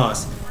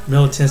Hamas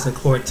militants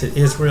according to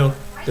Israel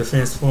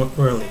Defense Force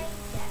early.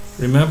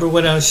 Remember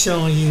what I was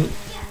showing you?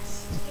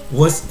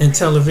 What's in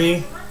Tel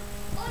Aviv?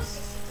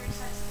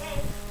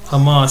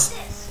 Hamas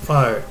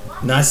fired.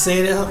 Not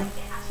saying that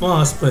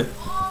Hamas, but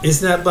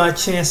it's not by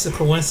chance or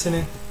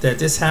coincidence that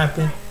this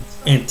happened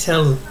and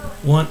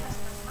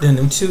then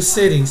them two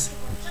cities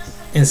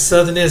in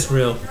southern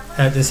Israel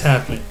had this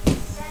happen.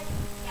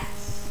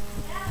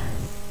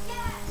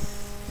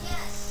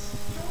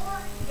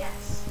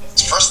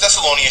 First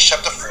Thessalonians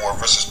chapter 4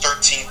 verses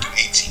 13 through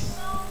 18.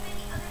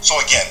 So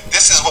again,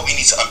 this is what we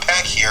need to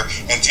unpack here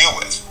and deal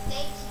with.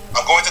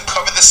 I'm going to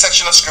cover this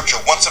section of scripture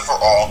once and for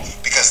all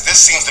because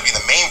this seems to be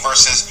the main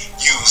verses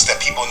used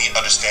that people need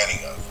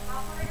understanding of.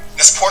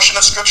 This portion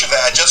of scripture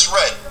that I just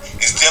read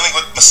is dealing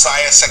with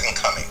Messiah's second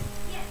coming.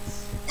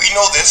 We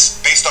know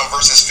this based on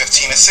verses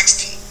 15 and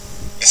 16.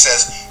 It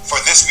says, "For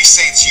this we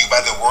say to you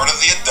by the word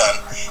of the Adon,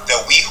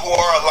 that we who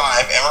are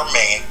alive and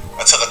remain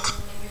until the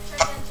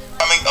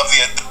coming of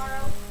the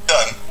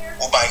Adon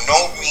will by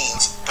no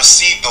means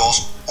precede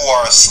those who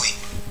are asleep.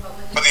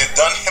 For the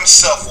Adon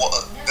himself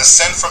will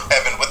descend from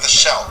heaven with a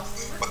shout,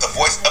 with the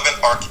voice of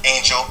an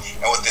archangel,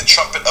 and with the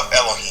trumpet of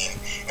Elohim,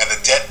 and the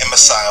dead in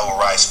Messiah will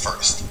rise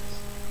first."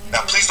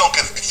 Now please don't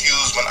get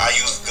confused when I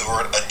use the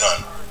word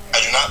Adon. I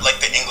do not like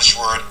the English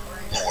word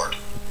Lord.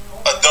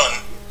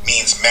 Adon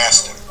means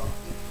master.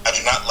 I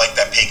do not like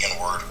that pagan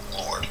word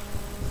Lord.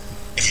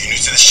 If you're new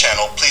to this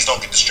channel, please don't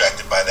get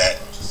distracted by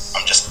that.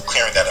 I'm just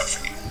clearing that up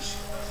for you.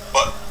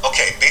 But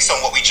okay, based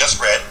on what we just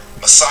read,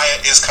 Messiah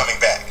is coming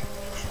back.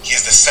 He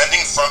is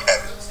descending from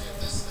heaven.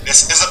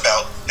 This is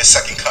about his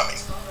second coming.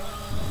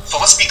 So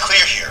let's be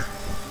clear here.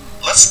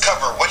 Let's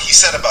cover what he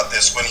said about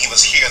this when he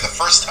was here the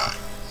first time.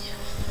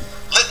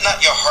 "Let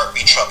not your heart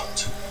be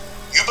troubled.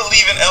 You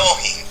believe in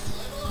Elohim,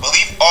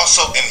 believe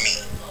also in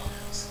me.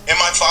 In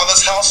my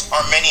Father's house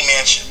are many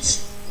mansions.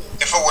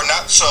 If it were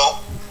not so,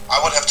 I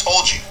would have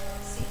told you.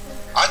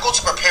 I go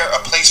to prepare a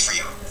place for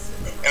you.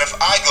 And if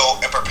I go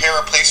and prepare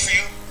a place for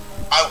you,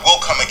 I will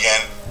come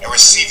again and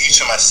receive you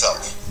to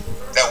myself,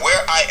 that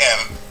where I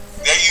am,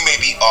 there you may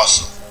be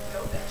also.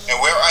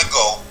 And where I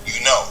go, you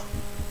know,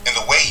 and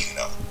the way you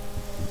know."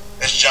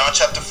 That's John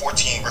chapter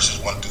 14, verses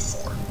 1 through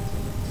 4.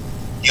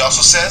 He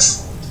also says,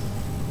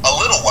 "A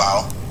little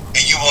while,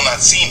 and you will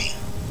not see me.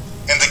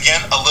 And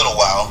again a little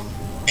while,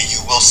 and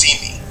you will see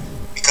me,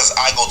 because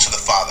I go to the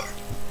Father."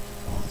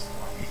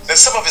 Then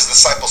some of his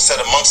disciples said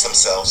amongst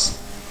themselves,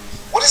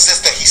 "What is this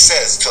that he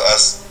says to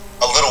us,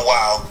 a little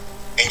while,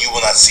 and you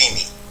will not see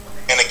me,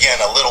 and again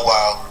a little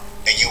while,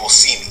 and you will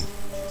see me,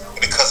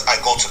 because I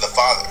go to the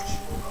Father?"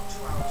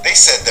 They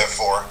said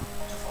therefore,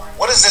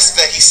 "What is this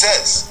that he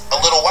says, a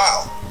little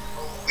while?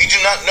 We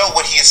do not know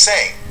what he is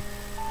saying."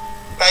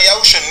 Now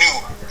Yahusha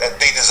knew that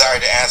they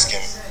desired to ask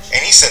him,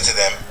 and he said to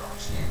them,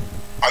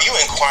 "Are you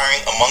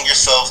inquiring among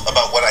yourselves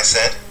about what I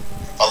said?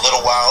 A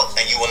little while,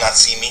 and you will not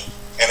see me,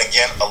 and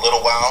again a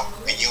little while,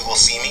 and you will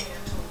see me?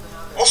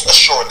 Most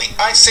assuredly,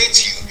 I say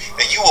to you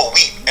that you will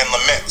weep and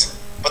lament,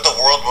 but the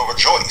world will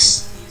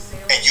rejoice.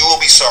 And you will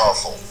be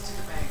sorrowful,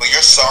 but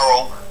your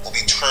sorrow will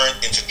be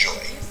turned into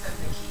joy."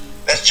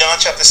 That's John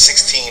chapter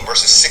 16,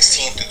 verses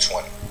 16 through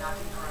 20.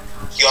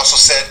 He also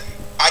said,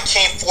 "I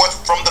came forth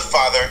from the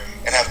Father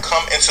and have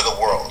come into the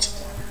world.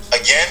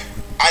 Again,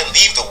 I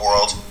leave the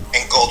world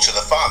and go to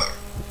the Father."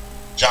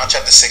 John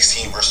chapter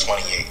 16, verse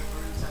 28.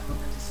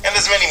 And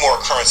there's many more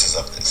occurrences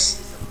of this.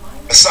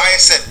 Messiah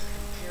said,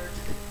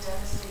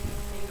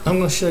 I'm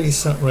going to show you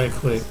something right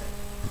quick.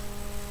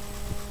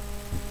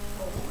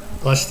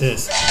 Watch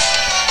this.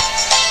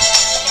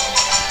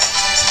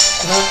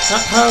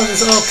 How is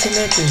this all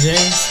connected,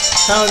 James?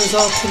 How is this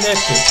all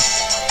connected?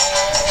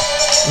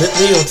 Let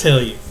Leo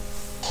tell you.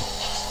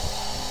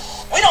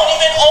 We don't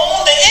even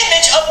own the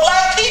image of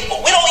black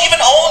people. We don't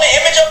even own the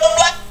image of the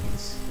black.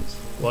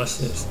 Watch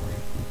this.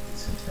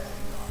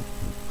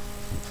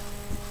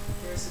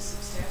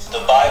 The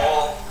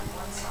Bible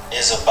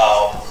is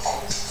about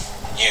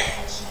you.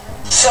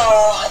 So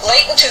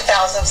late in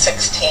 2016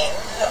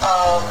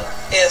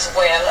 is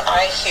when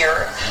I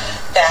hear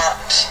that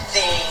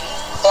the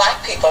black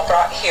people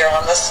brought here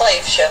on the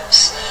slave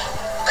ships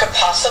could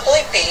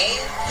possibly be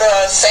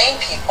the same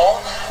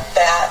people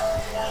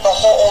that the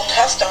whole Old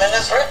Testament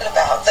is written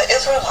about, the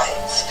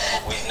Israelites.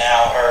 We've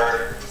now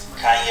heard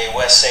Kanye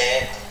West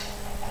say it.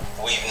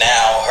 We've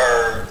now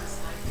heard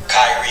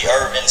Kyrie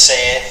Irving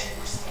say it.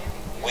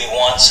 We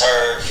once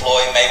heard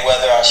Floyd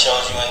Mayweather, I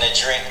showed you in the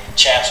Drink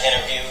Champs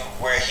interview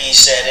where he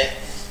said it.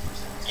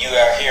 You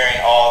are hearing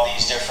all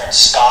these different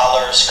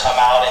scholars come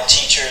out, and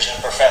teachers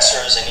and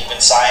professors and even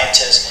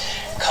scientists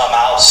come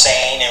out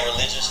saying and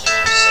religiously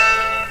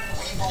saying.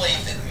 We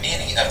believe that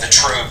many of the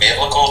true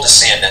biblical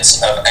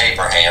descendants of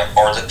Abraham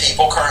are the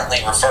people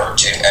currently referred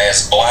to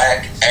as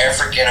Black,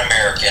 African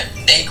American,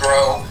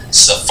 Negro,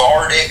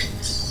 Sephardic,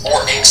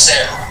 or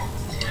etc.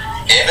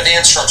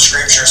 Evidence from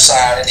Scripture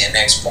cited in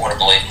Next Point of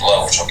Belief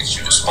below, which I'll get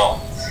you in just a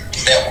moment,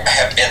 that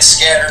have been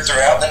scattered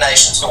throughout the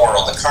nations of the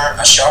world. The current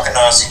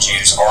Ashkenazi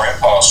Jews are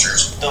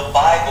imposters. The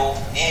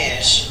Bible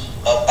is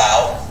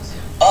about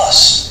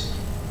us.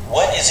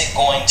 What is it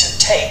going to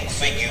take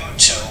for you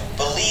to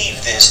believe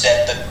this,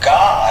 that the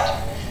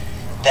God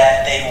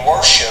that they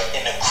worship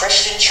in the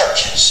Christian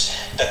churches,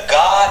 the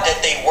God that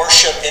they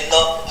worship in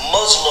the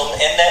Muslim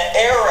and the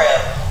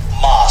Arab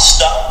mosque,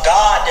 the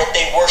God that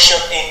they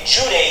worship in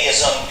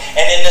Judaism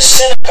and in the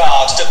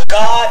synagogues, the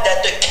God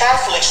that the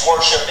Catholics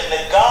worship and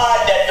the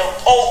God that the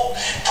Pope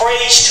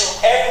prays to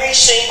every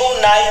single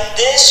night,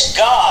 this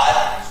God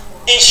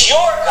is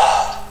your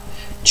God.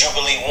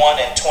 Jubilee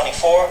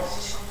 1:24,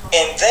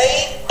 and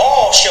they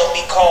all shall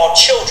be called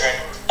children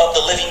of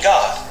the living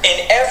God.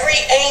 And every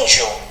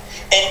angel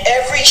and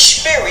every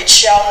spirit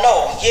shall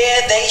know,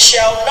 yea, they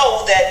shall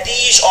know that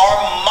these are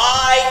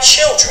my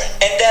children,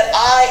 and that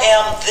I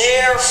am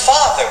their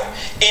Father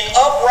in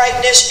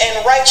uprightness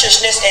and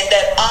righteousness, and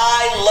that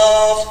I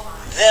love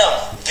them.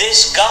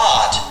 This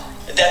God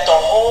that the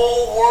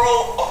whole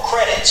world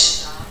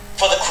accredits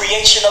for the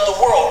creation of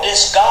the world,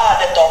 this God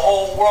that the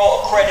whole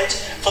world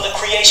accredits for the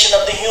creation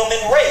of the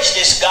human race,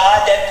 this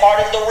God that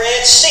parted the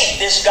Red Sea,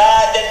 this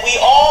God that we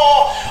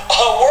all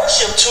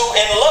worship to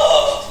and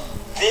love,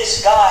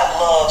 this God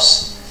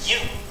loves you.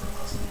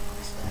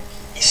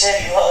 He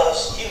said he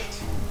loves you.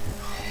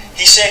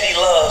 He said he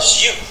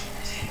loves you.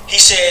 He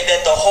said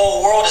that the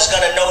whole world is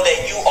going to know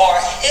that you are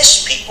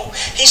his people.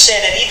 He said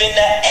that even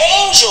the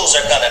angels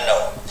are going to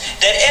know,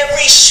 that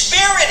every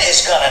spirit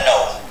is going to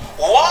know.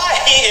 Why,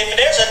 if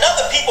there's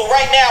another people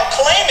right now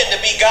claiming to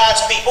be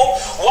God's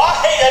people, why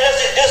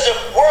does the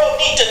world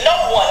need to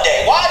know one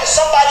day? Why does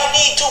somebody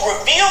need to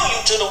reveal you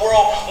to the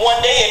world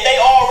one day if they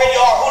already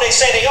are who they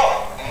say they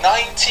are?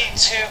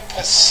 92%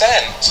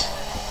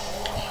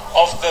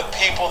 of the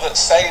people that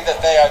say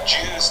that they are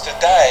Jews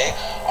today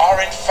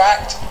are in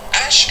fact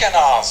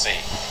Ashkenazi,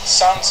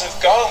 sons of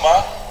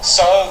Gomer,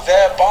 so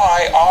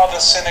thereby are the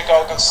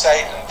synagogue of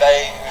Satan,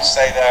 they who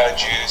say they are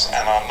Jews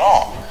and are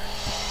not.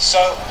 So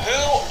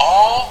who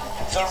are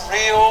the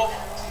real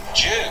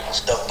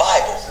Jews? The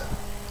Bible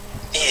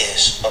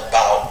is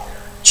about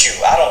you.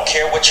 I don't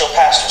care what your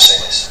pastor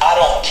says. I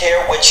don't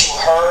care what you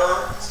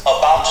heard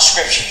about the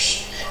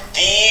scriptures.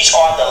 These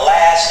are the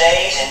last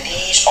days and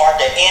these are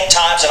the end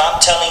times, and I'm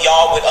telling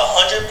y'all with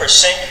 100%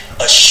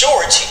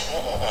 assurity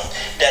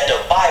that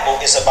the Bible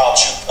is about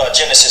you.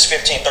 Genesis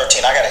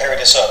 15:13. I gotta hurry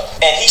this up.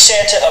 And he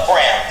said to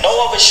Abraham,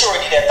 know of a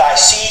surety that thy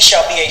seed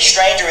shall be a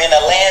stranger in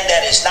a land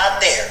that is not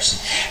theirs,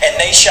 and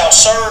they shall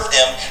serve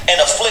them and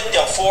afflict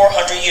them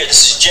 400 years.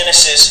 This is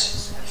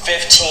Genesis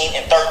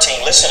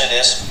 15:13. Listen to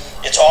this.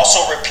 It's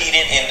also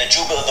repeated in the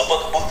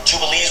book of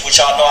Jubilees, which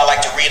y'all know I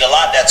like to read a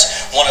lot.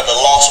 That's one of the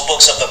lost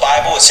books of the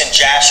Bible. It's in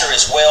Jasher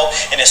as well,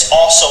 and it's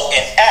also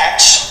in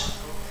Acts,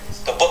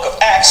 the book of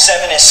Acts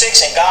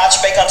 7:6. And God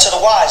spake unto the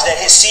wise that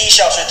his seed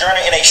shall sojourn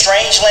in a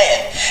strange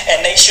land,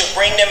 and they should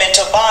bring them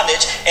into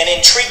bondage and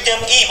entreat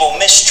them evil,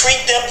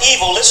 mistreat them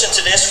evil. Listen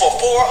to this, for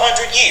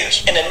 400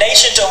 years. And the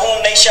nation to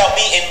whom they shall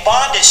be in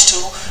bondage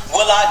to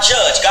will I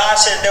judge. God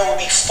said there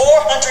will be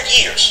 400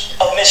 years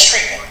of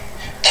mistreatment,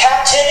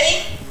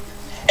 captivity.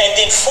 And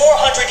then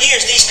 400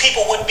 years, these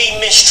people would be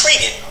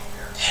mistreated.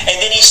 And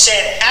then he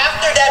said,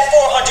 after that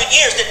 400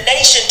 years, the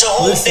nation to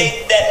whom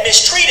that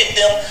mistreated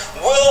them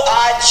will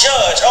I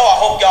judge. Oh, I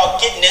hope y'all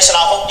getting this, and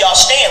I hope y'all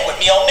stand with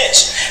me on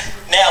this.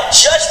 Now,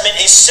 judgment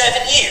is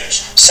 7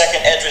 years.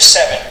 2nd Esdras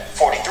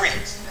 7:43.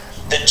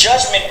 The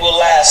judgment will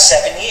last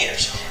 7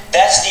 years.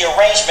 That's the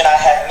arrangement I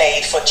have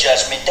made for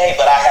Judgment Day,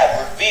 but I have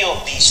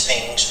revealed these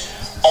things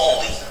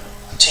only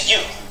to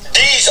you.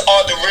 These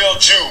are the real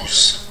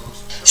Jews.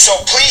 So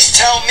please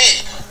tell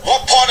me,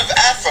 what part of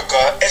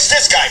Africa is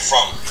this guy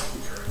from?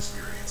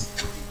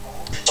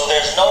 So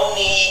there's no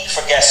need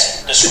for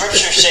guessing. The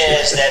scripture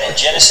says that in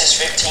Genesis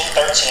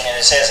 15:13, and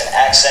it says in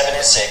Acts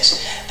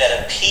 7:6, that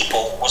a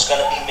people was going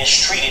to be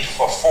mistreated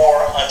for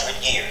 400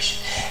 years.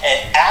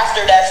 And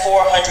after that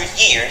 400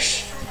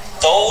 years,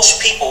 those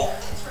people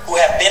who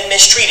have been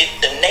mistreated,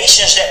 the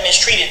nations that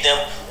mistreated them,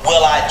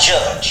 will I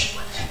judge.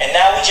 And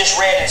now we just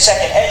read in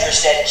 2nd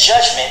Esdras that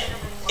judgment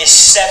is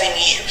 7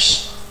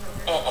 years.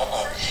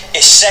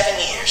 is 7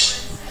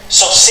 years.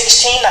 So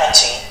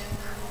 1619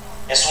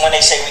 is when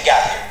they say we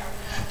got here,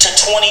 to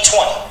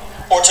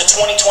 2020 or to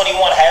 2021,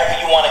 however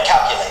you want to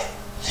calculate.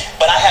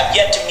 But I have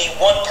yet to meet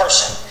one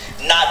person,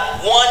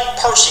 not one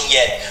person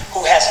yet,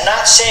 who has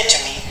not said to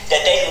me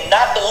that they do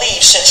not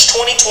believe since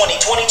 2020,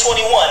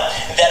 2021,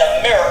 that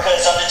America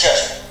is under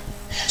judgment.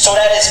 So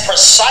that is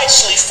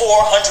precisely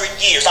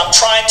 400 years. I'm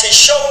trying to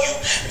show you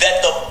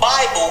that the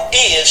Bible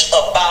is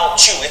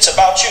about you. It's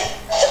about you.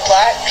 The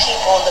black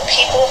people, the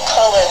people of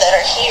color that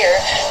are here,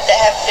 that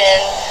have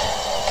been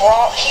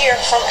brought here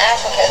from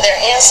Africa, their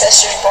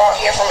ancestors brought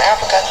here from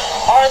Africa,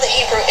 are the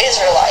Hebrew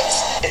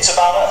Israelites. It's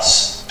about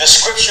us. The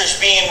scriptures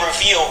being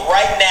revealed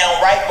right now,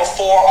 right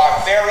before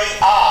our very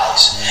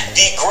eyes.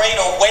 The great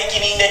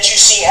awakening that you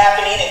see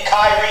happening in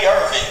Kyrie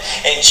Irving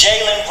and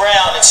Jaylen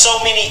Brown and so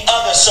many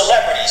other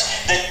celebrities.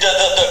 The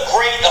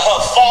great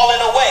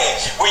falling away,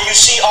 where you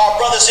see our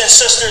brothers and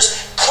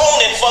sisters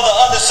cooning for the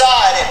other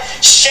side, and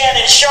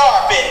Shannon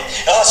Sharp and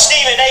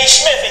Stephen A.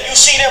 Smith, and you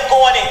see them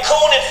going and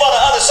cooning for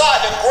the other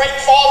side, the great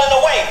falling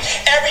away.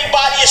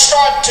 Everybody is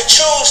starting to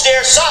choose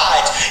their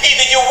sides.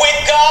 Either you're with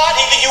God,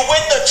 either you're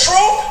with the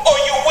truth, or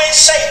you with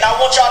Satan. I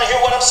want y'all to hear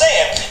what I'm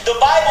saying. The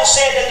Bible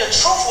said that the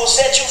truth will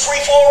set you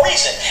free for a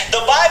reason. The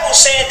Bible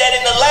said that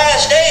in the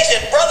last days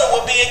that brother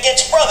will be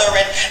against brother,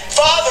 and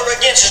father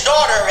against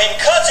daughter, and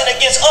cousin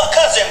against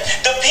cousin.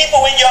 The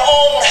people in your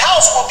own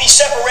house will be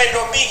separated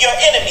or be your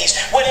enemies.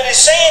 What it is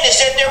saying is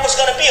that there was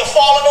going to be a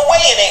falling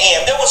away in the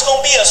end. There was going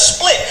to be a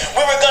split.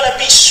 We were going to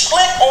be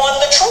split on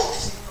the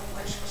truth,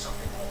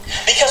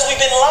 because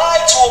we've been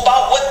lied to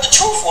about what the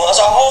truth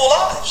was our whole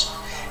lives.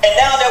 And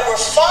now that we're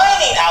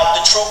finding out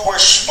the truth,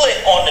 we're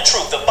split on the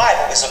truth. The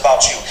Bible is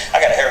about you.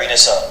 I got to hurry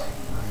this up.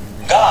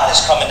 God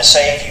is coming to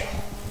save you.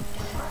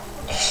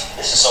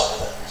 This is so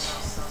good.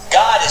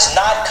 God is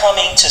not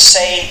coming to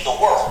save the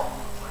world,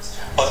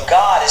 but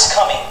God is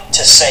coming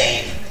to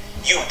save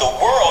you. The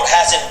world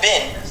hasn't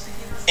been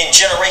in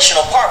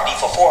generational poverty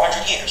for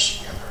 400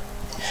 years.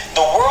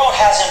 The world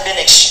hasn't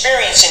been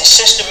experiencing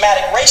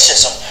systematic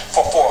racism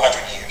for 400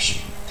 years.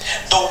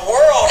 The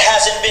world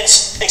hasn't been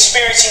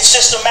experiencing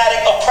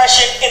systematic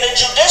oppression in the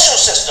judicial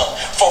system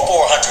for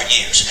 400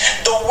 years.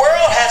 The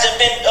world hasn't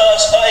been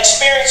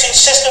experiencing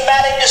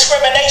systematic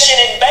discrimination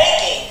in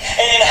banking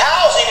and in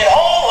housing and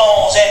home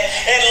loans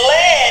and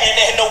land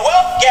and the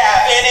wealth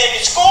gap and in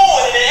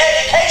school and in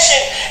education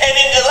and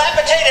in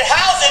dilapidated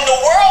housing. The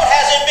world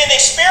hasn't been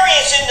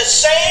experiencing the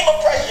same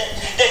oppression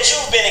that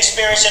you've been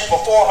experiencing for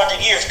 400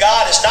 years.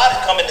 God is not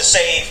coming to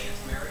save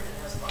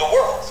the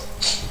world.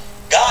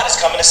 God is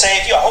coming to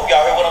save you. I hope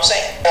y'all hear what I'm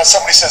saying. Now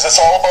somebody says it's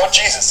all about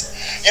Jesus.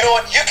 You know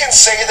what? You can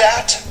say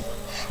that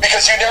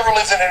because you never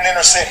lived in an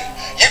inner city.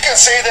 You can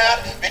say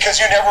that because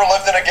you never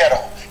lived in a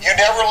ghetto. You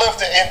never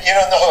lived in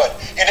the hood.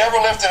 You never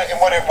lived in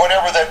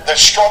whatever the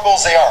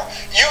struggles they are.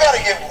 You got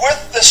to get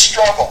with the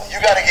struggle. You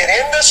got to get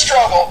in the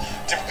struggle.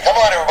 Come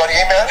on, everybody.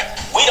 Amen.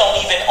 We don't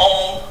even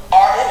own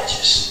our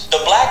images. The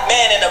black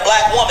man and the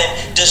black woman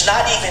does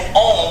not even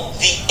own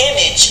the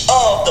image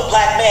of the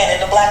black man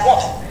and the black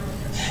woman.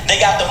 They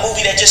got the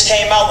movie that just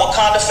came out,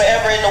 Wakanda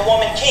Forever and the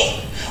Woman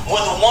King,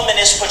 where the woman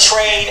is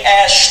portrayed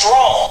as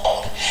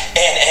strong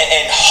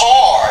and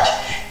hard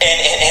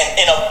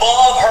and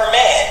above her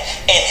man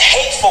and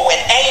hateful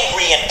and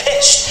angry and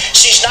pissed.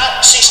 She's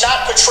not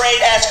portrayed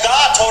as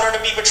God told her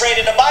to be portrayed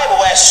in the Bible,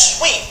 as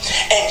sweet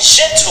and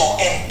gentle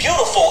and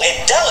beautiful and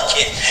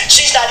delicate.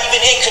 She's not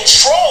even in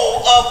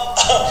control of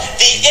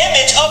the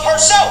image of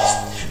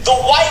herself. The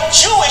white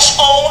Jewish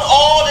own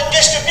all the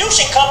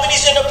distribution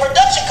companies and the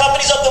production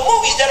companies of the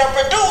movies that are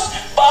produced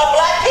by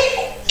black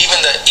people.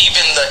 Even the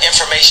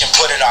information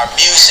put in our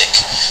music,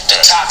 the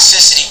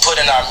toxicity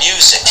put in our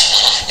music,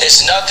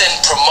 is nothing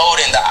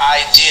promoting the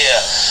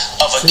idea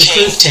of a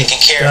king taking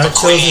care of a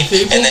queen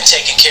and then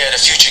taking care of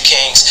the future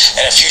kings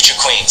and the future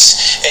queens.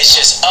 It's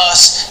just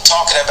us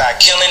talking about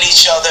killing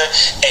each other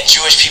and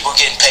Jewish people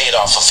getting paid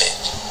off of it.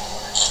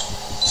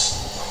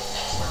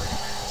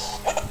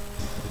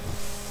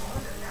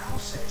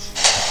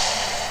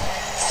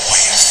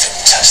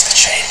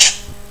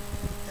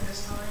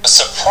 A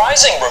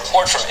surprising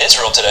report from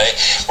Israel today,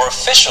 where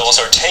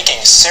officials are taking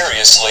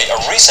seriously a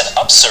recent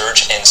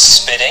upsurge in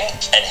spitting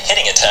and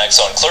hitting attacks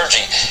on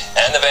clergy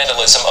and the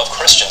vandalism of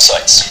Christian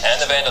sites. Hey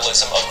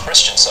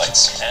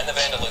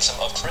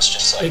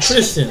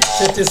Christian,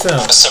 check this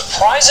out. A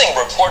surprising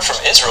report from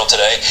Israel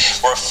today,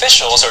 where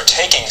officials are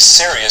taking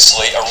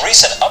seriously a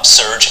recent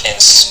upsurge in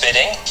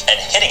spitting and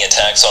hitting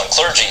attacks on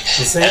clergy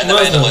and the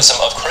vandalism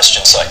of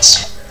Christian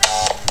sites.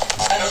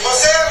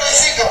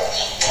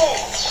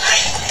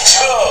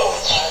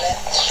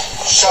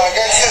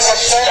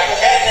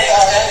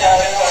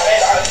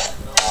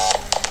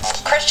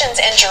 Christians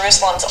in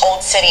Jerusalem's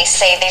Old City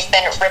say they've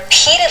been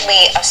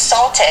repeatedly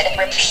assaulted.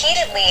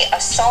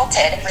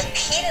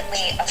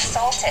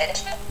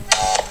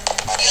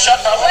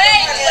 Shut up.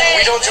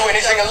 We don't do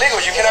anything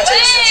illegal. You cannot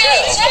take us to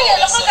jail.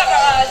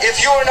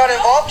 If you are not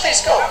involved,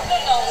 please go.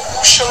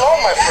 Shalom,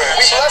 my friend.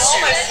 We bless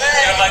you.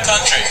 You're in my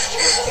country.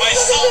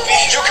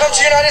 You come to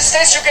the United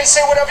States, you can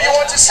say whatever you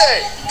want to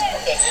say.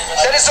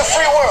 That is a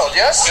free world,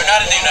 yes? You're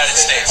not in the United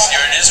States.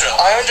 You're in Israel.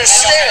 I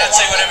understand. You cannot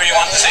say whatever you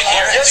want to say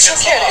here. Yes, you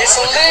can. It's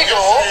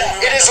illegal.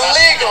 It is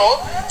illegal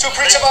to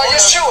preach about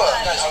Yeshua.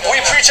 We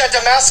preach at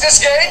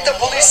Damascus Gate. The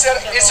police said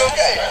it's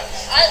okay.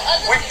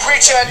 We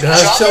preach at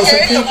Jaffa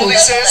Gate. The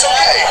police said it's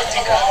okay.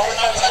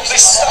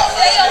 Please stop.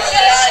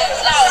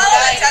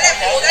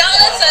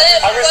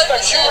 I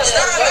respect you.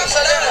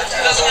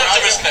 He doesn't have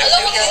to respect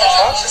you.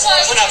 Huh?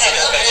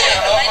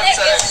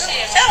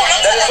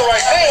 That is the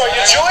right thing. Are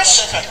you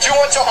Jewish? Do you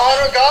want to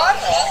honor God?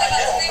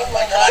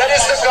 That is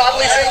the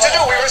godly thing to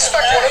do. We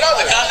respect one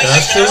another.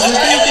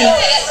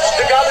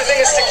 The godly thing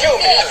is to kill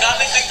me. The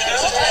godly thing to do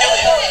is to kill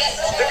you.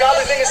 The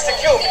godly thing is to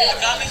kill me. The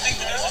godly thing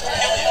to do is to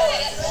kill you.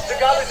 The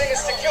godly thing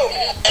is to kill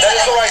me. That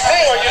is the right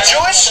thing. Are you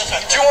Jewish?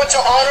 Do you want to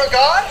honor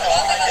God?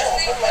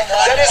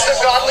 That is the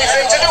godly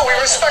thing to do. We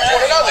respect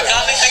one another. The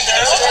godly thing to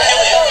do is to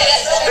kill you.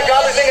 The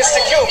godly thing is to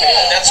kill me.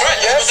 That's right.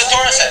 That's what the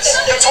Torah says.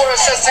 The Torah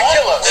says to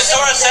kill us. The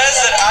Torah says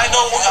that I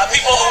know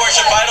people who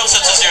worship idols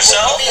such as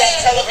yourself,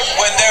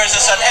 when there is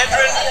a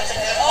Sanhedrin,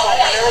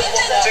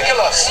 to kill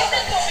us.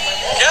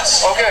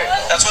 Yes. Okay.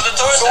 That's what the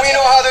Torah says. So we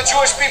know how the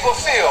Jewish people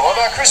feel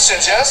about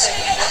Christians, yes?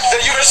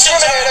 That you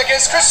discriminate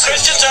against Christians.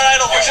 Christians are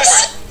idol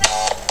worshippers.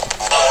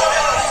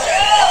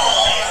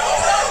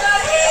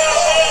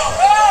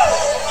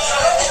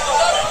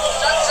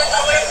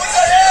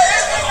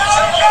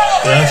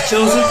 God's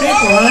chosen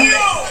people,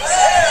 huh?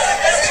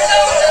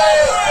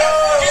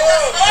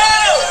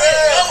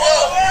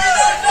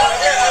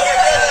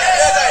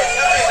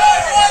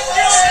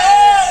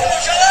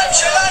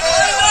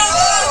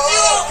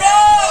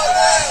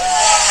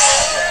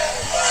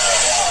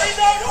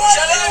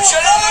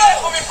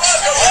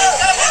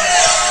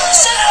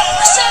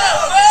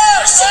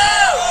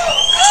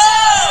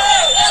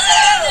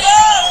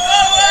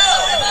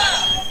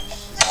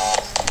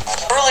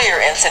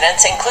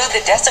 Incidents include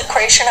the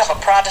desecration of a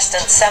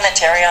Protestant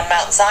cemetery on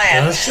Mount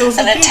Zion,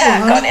 an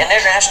attack on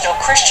international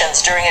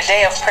Christians during a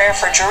day of prayer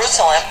for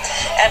Jerusalem,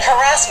 and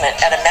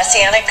harassment at a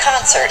Messianic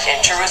concert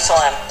in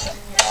Jerusalem.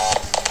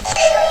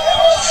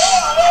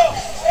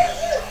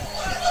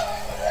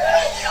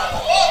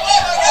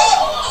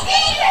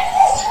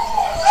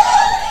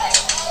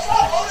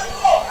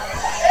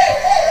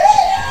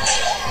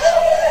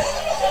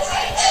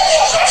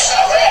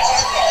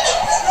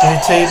 Can I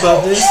tell you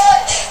about this?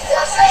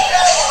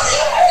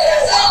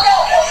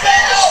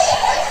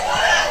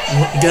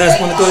 You guys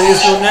want to go to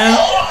Israel now?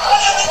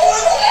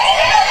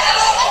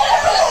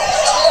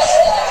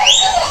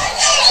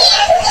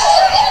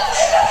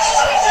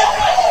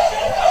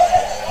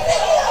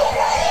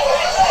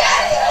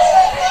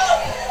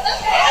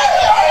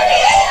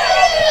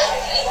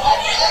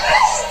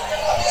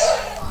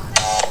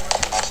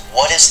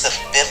 What is the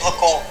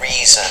biblical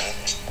reason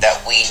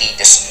that we need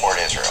to support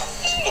Israel?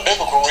 The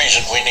biblical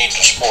reason we need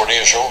to support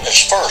Israel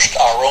is first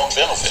our own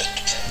benefit.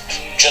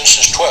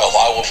 Genesis 12,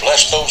 I will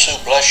bless those who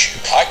bless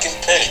you. I can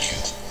tell you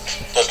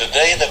that the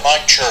day that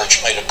my church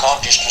made a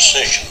conscious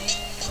decision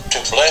to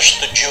bless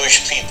the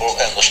Jewish people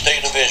and the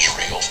state of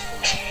Israel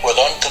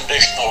with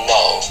unconditional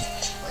love,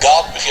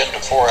 God began to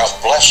pour out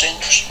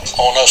blessings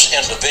on us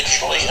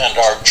individually and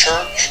our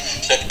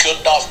church that could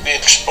not be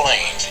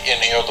explained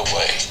any other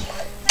way.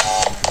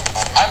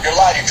 I'm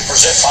delighted to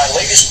present my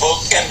latest book,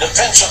 In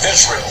Defense of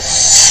Israel.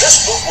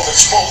 This book will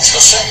expose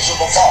the sins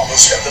of the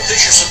fathers and the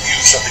vicious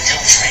abuse of the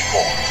Jewish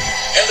people.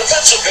 In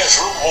Defense of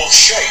Israel will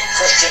shake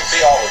Christian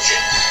theology.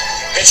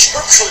 It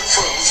scripturally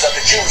proves that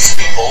the Jewish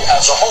people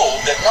as a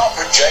whole did not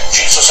reject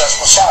Jesus as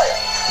Messiah.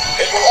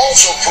 It will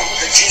also prove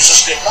that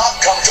Jesus did not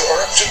come to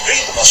earth to be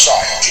the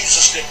Messiah.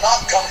 Jesus did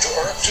not come to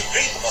earth to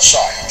be the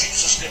Messiah.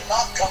 Jesus did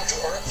not come to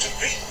earth to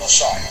be the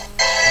Messiah.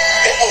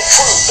 It will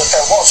prove that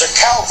there was a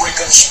Calvary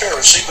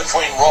conspiracy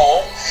between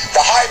Rome,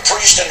 the high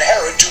priest, and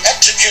Herod to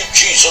execute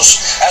Jesus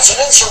as an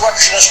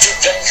insurrectionist too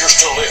dangerous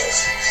to live.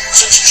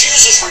 Since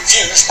Jesus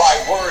refused by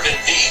word and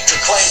deed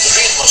to claim to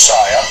be the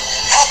Messiah,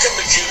 how can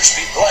the Jews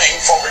be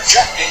blamed for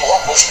rejecting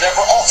what was never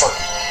offered?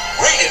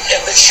 Read it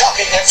in this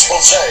shocking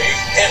expose,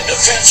 In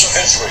Defense of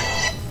Israel.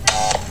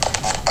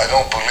 I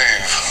don't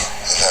believe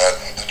that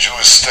the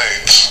Jewish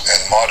state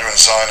and modern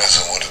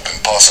Zionism would have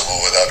been possible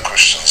without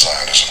Christian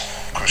Zionism.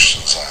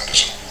 Christian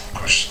Zionism.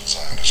 Christian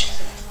Zionism.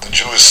 The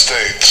Jewish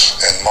state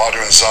and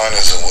modern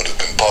Zionism would have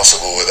been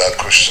possible without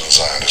Christian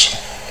Zionism.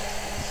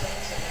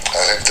 I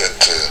think that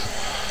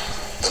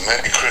the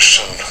many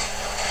Christian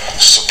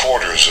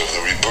supporters of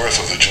the rebirth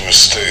of the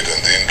Jewish state and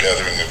the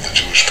ingathering of the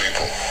Jewish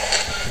people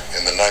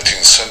in the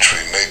 19th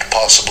century made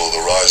possible the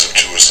rise of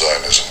Jewish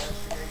Zionism.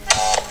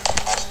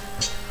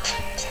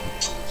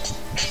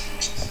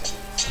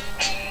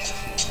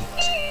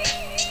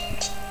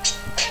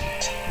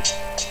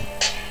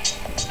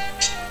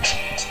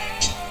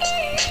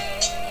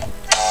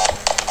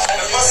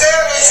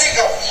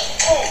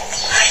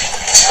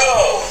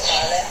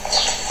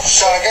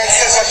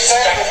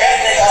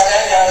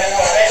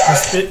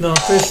 spitting on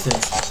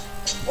Christians.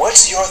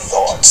 What's your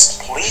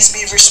thoughts? Please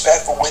be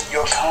respectful with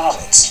your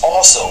comments.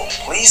 Also,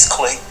 please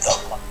click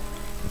the...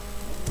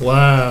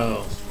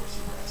 Wow.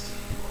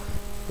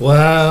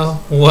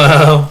 Wow,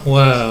 wow,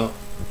 wow.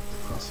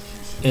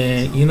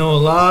 And you know, a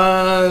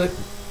lot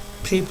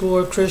of people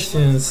or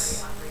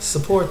Christians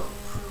support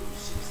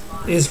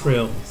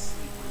Israel.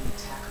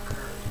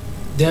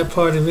 That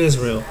part of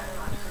Israel.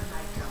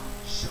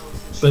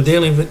 But they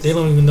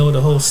don't even know the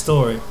whole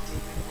story.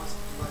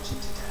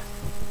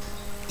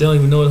 They don't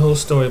even know the whole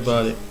story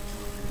about it.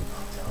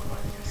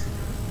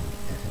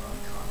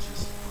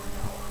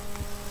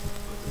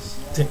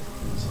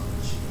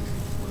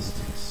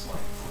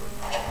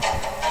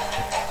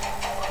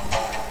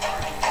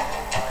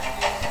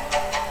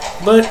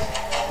 But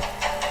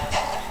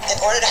in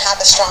order to have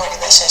a strong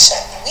relationship,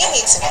 we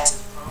need to be.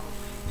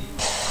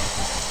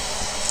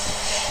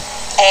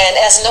 And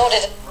as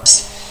noted,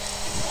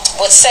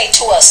 would say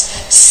to us,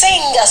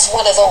 sing us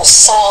one of those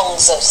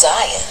songs of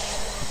Zion.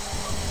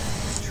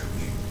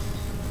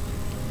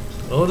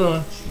 Hold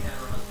on.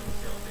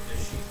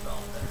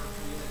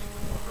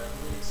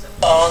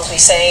 Songs we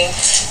sing,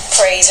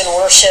 praise and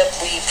worship,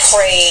 we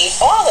pray,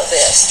 all of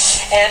this.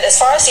 And as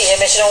far as the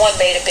image, no one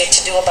made a big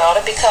to-do about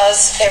it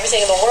because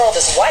everything in the world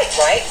is white,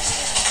 right?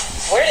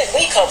 Where did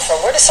we come from?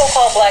 Where did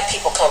so-called black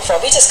people come from?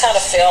 We just kind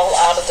of fell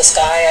out of the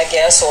sky, I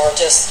guess, or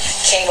just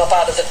came up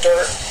out of the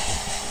dirt,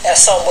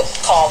 as some would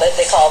call it.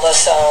 They call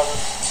us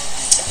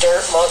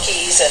dirt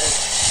monkeys and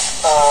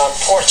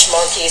porch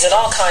monkeys and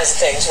all kinds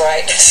of things,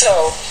 right?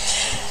 So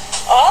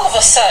all of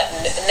a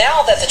sudden,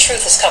 now that the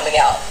truth is coming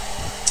out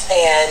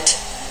and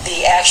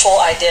the actual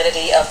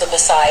identity of the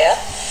Messiah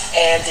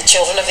and the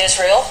children of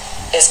Israel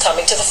is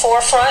coming to the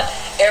forefront,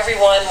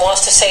 everyone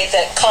wants to say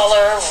that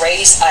color,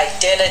 race,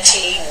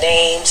 identity,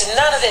 names,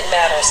 none of it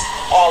matters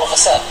all of a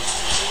sudden.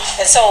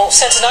 And so,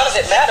 since none of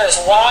it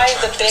matters, why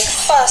the big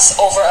fuss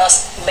over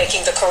us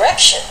making the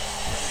correction?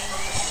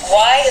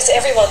 Why is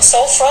everyone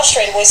so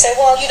frustrated when we say,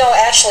 well, you know,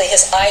 actually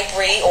his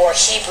Ivory or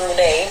Hebrew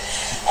name,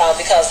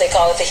 because they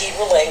call it the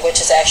Hebrew language,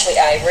 is actually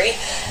Ivory.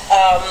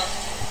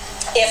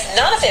 If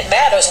none of it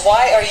matters,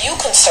 why are you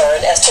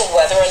concerned as to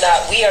whether or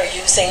not we are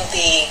using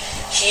the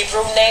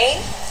Hebrew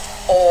name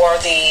or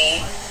the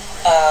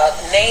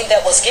name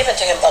that was given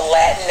to him, a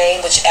Latin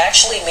name, which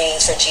actually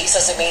means, for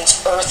Jesus, it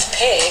means earth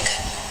pig?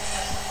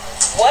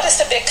 What is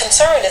the big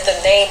concern if the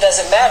name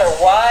doesn't matter?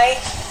 Why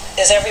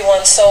is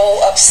everyone so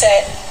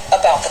upset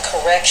about the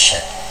correction?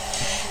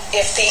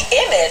 If the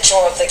image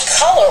or the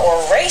color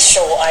or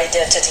racial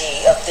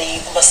identity of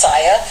the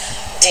Messiah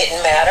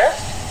didn't matter,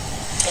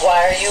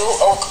 why are you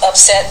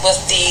upset with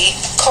the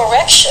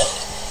correction?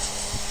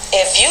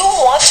 If you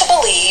want to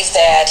believe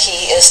that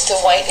he is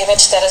the white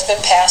image that has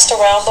been passed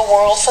around the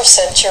world for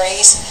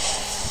centuries,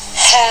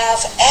 have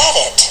at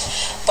it.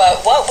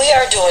 But what we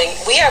are doing,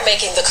 we are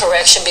making the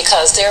correction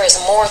because there is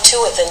more to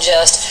it than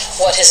just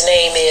what his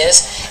name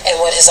is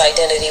and what his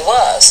identity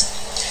was.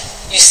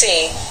 You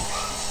see,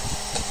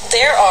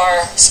 there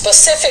are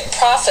specific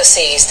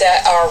prophecies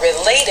that are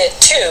related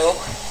to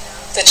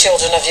the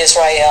children of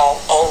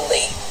Israel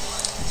only.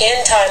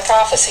 End-time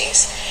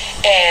prophecies.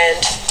 And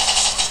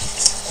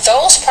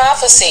those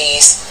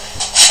prophecies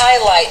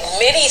highlight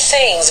many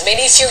things,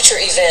 many future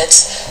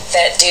events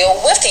that deal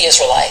with the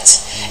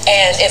Israelites.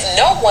 And if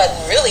no one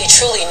really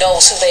truly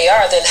knows who they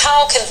are, then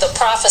how can the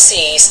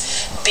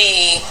prophecies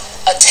be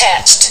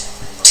attached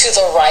to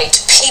the right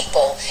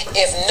people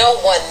if no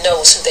one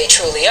knows who they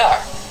truly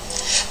are?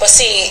 But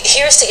see,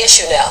 here's the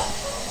issue now.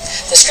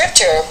 The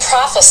scripture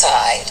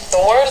prophesied,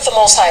 the word of the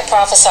Most High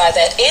prophesied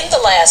that in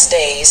the last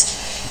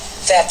days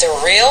that the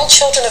real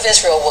children of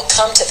Israel will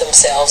come to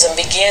themselves and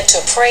begin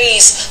to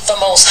praise the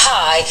Most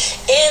High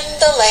in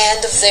the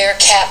land of their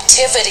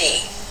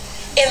captivity.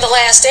 In the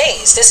last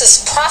days. This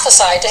is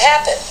prophesied to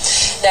happen.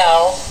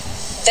 Now,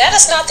 that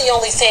is not the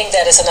only thing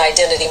that is an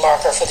identity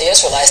marker for the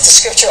Israelites. The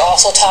scripture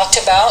also talked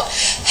about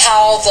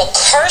how the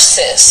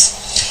curses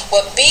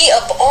would be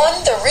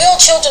upon the real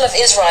children of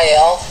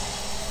Israel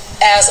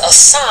as a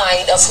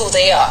sign of who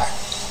they are.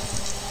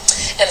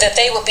 And that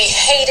they would be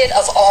hated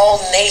of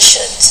all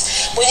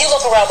nations. When you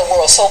look around the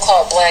world,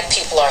 so-called black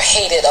people are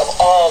hated of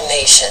all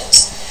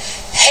nations.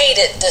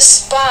 Hated,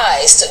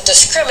 despised,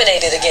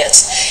 discriminated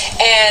against.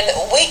 And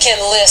we can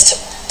list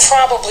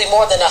probably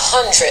more than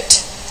 100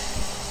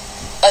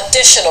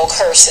 additional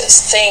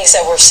curses, things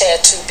that were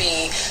said to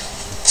be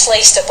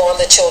placed upon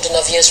the children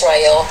of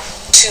Israel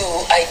to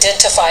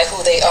identify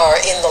who they are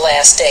in the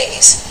last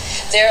days.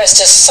 There is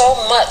just so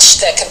much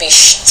that can be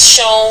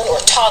shown or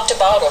talked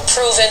about or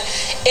proven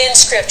in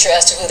scripture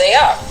as to who they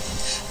are.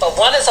 But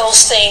one of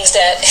those things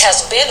that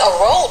has been a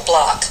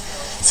roadblock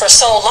for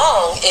so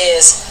long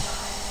is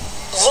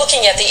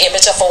looking at the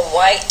image of a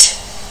white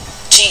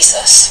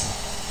Jesus.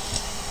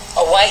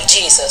 A white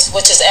Jesus,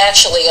 which is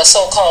actually a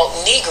so-called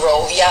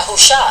Negro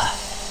Yahusha.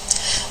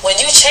 When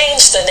you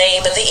change the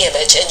name and the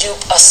image and you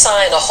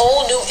assign a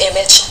whole new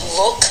image,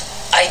 look,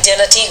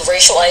 identity,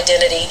 racial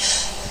identity,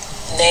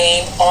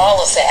 name,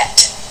 all of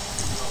that,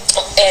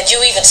 and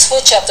you even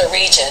switch up the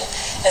region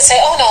and say,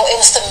 oh no, it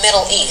was the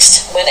Middle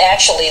East, when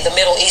actually the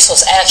Middle East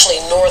was actually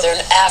Northern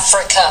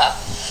Africa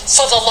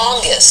for the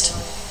longest,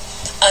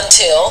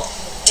 until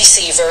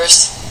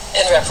deceivers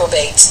and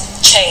reprobates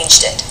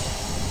changed it.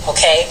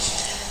 Okay?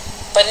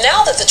 But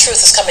now that the truth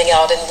is coming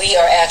out and we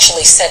are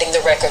actually setting the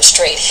record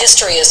straight,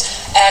 history is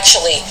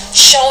actually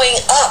showing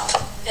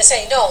up and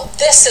saying, no,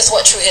 this is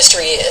what true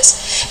history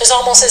is. It's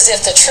almost as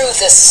if the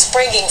truth is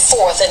springing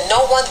forth and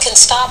no one can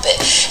stop it.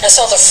 And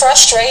so the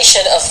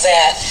frustration of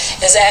that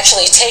is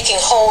actually taking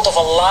hold of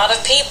a lot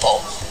of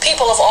people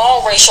of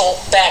all racial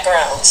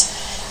backgrounds.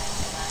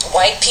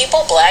 White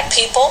people, black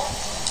people,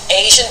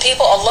 Asian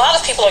people. A lot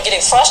of people are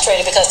getting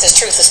frustrated because this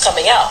truth is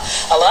coming out.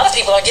 A lot of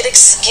people are getting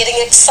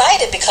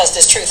excited because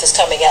this truth is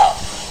coming out.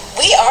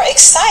 We are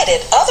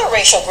excited. Other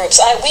racial groups,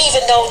 we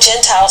even know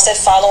Gentiles that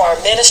follow our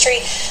ministry,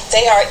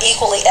 they are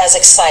equally as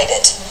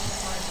excited.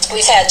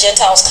 We've had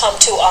Gentiles come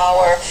to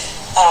our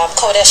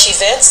Kodesh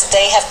events.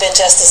 They have been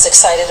just as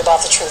excited about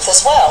the truth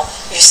as well.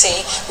 You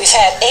see, we've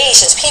had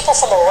Asians, people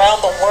from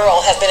around the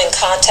world have been in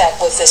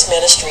contact with this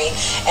ministry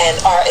and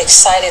are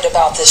excited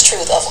about this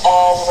truth of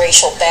all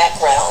racial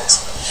backgrounds.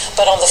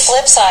 But on the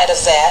flip side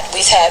of that,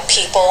 we've had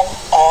people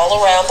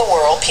all around the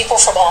world, people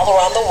from all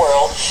around the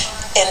world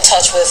in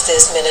touch with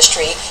this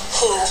ministry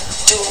who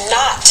do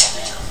not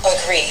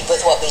agree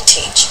with what we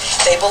teach.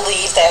 They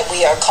believe that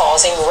we are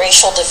causing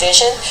racial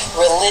division,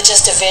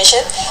 religious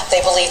division.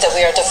 They believe that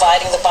we are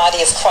dividing the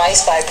body of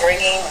Christ by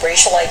bringing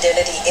racial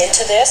identity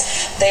into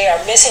this. They are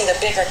missing the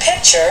bigger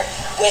picture,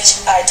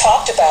 which I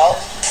talked about,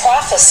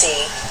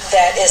 prophecy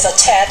that is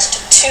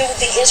attached to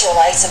the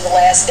Israelites in the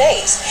last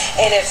days.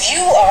 And if you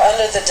are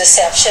under the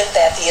deception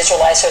that the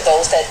Israelites are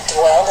those that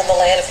dwell in the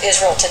land of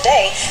Israel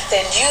today,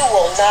 then you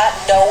will not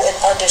know and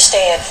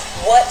understand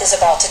what is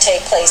about to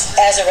take place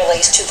as it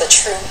relates to the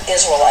true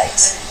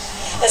Israelites.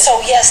 And so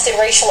yes, the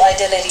racial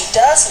identity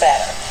does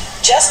matter.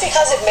 Just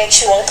because it makes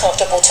you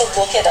uncomfortable to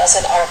look at us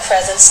in our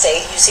present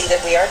state, you see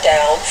that we are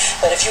down,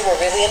 but if you were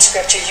really in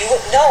Scripture, you would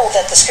know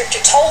that the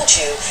Scripture told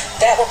you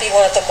that would be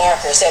one of the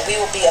markers, that we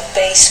will be a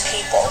base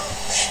people,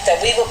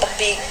 that we will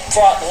be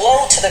brought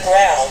low to the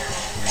ground.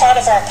 Part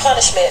of our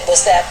punishment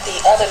was that the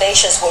other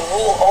nations would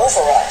rule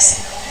over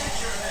us,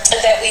 and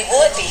that we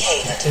would be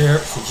hated,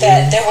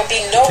 that there would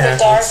be no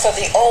regard for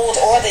the old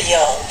or the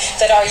young,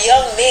 that our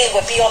young men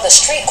would be on the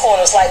street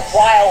corners like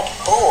wild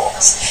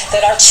bulls,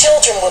 that our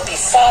children would be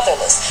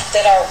fatherless,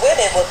 that our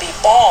women would be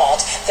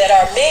bald, that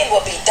our men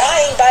would be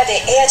dying by the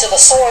edge of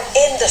the sword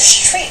in the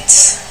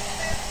streets.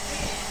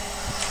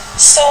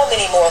 So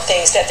many more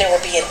things, that there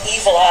would be an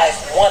evil eye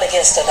one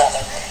against another.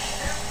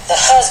 The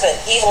husband,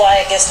 evil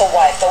eye against the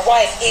wife,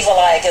 evil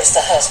eye against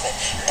the husband,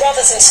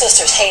 brothers and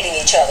sisters hating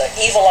each other,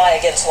 evil eye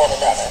against one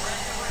another.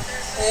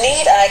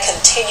 Need I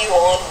continue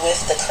on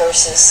with the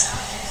curses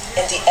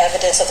and the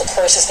evidence of the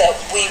curses that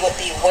we would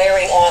be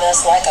wearing on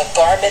us like a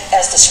garment,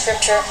 as the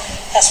Scripture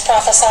has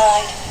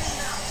prophesied?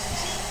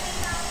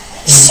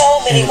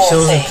 So many more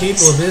things. The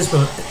people of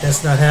Israel,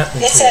 that's not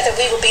happening. It said that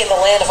we would be in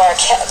the land of our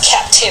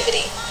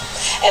captivity,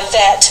 and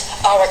that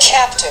our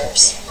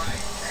captors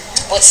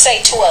would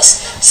say to us,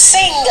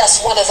 sing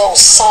us one of those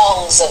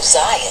songs of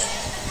Zion.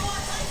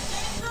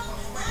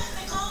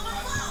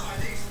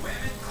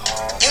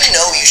 You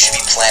know you should be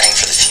planning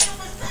for the future.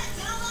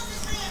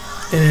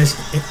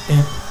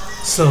 And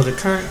so the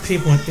current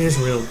people in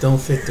Israel don't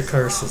fit the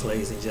curses,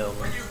 ladies and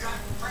gentlemen.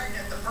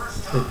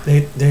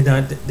 They're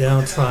not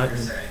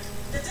downtrodden.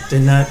 They're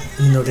not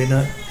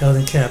held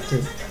in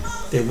captive.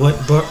 They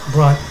weren't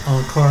brought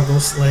on cargo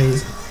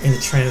slaves in the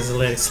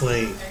transatlantic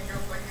slave.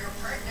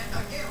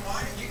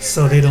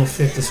 So they don't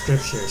fit the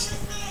Scriptures.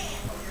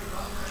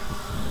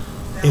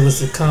 It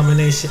was a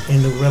combination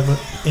in the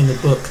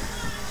book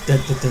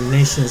that the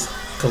nations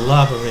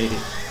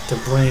collaborated to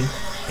bring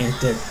and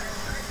that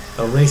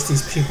erase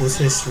these people's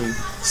history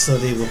so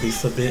they will be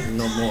forbidden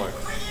no more.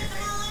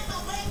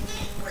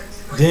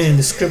 Then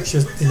the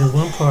Scriptures, in the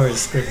one part of the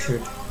Scripture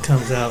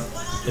comes out,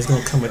 there's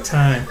going to come a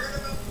time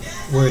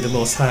where the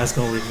Most High is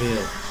going to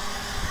reveal.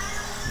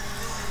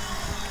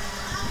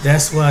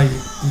 That's why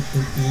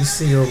you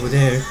see over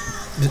there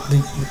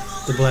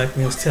the black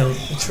males telling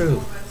the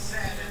truth,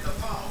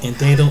 and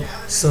they don't.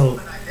 So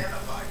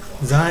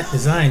the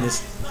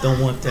Zionists don't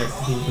want that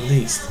to be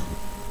released.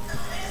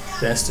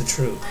 That's the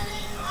truth.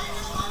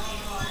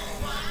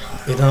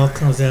 It all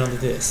comes down to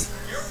this.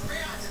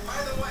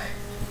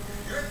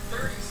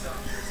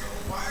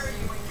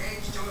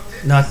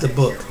 Not the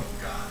book.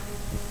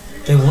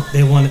 They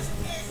want it,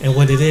 and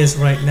what it is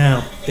right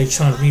now, they're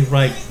trying to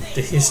rewrite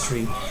the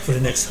history for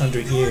the next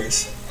 100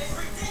 years.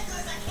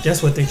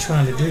 That's what they're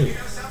trying to do.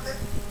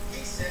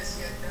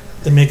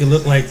 To make it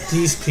look like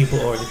these people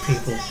are the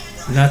people,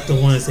 not the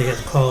ones they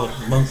have called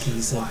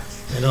monkeys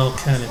and all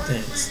kind of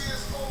things.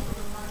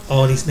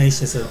 All these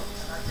nations have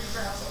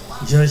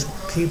judged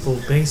people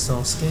based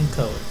on skin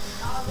color,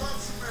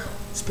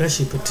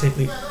 especially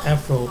particularly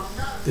Afro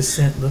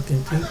descent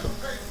looking people.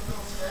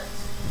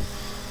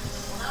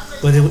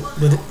 But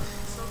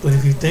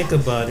if you think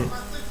about it,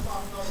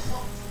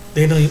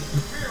 they don't.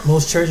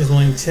 Most churches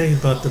won't even tell you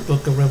about the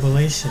Book of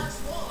Revelation.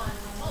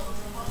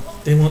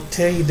 They won't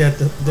tell you that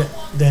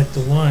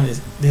the one is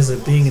there's a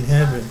being in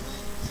heaven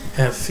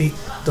have feet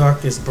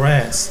dark as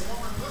brass,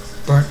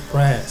 burnt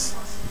brass.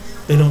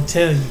 They don't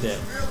tell you that.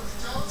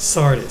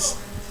 Sardis.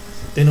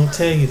 They don't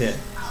tell you that.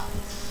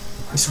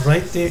 It's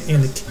right there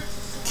in the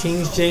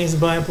King James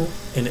Bible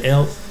and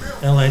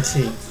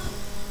LIT.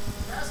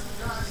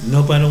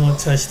 Nobody want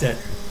to touch that.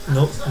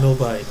 Nope,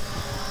 nobody.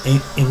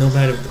 And no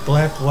matter the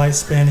black, white,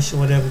 Spanish, or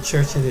whatever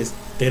church it is,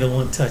 they don't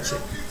want to touch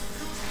it.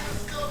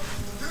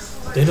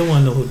 They don't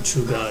want to know who the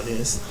true God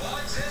is.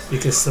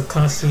 Because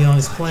subconsciously on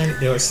this planet,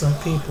 there are some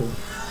people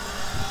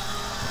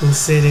who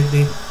say that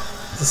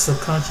the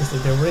subconscious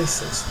that they're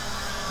racist.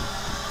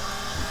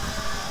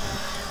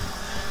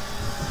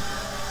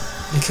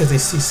 Because they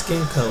see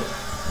skin color.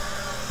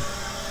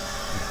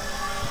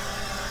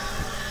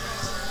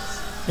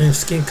 And if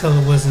skin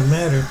color wasn't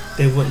matter,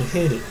 they wouldn't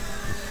hit it.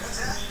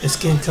 If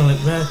skin color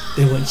mattered,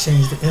 they wouldn't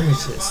change the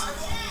images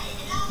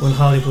when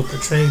Hollywood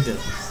portrayed them.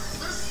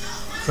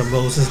 From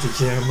Moses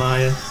to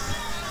Jeremiah,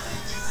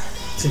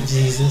 to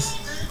Jesus,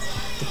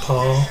 to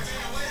Paul,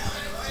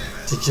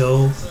 to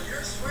Job,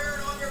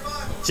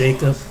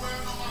 Jacob.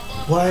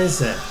 Why is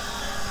that?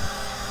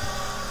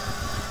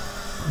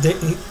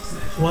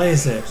 Why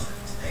is that?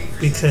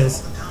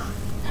 Because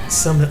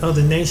some of the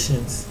other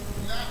nations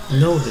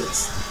know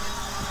this.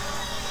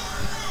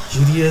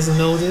 Judaism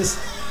know this,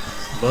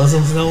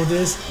 Muslims know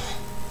this,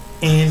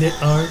 and there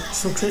are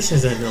some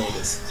Christians that know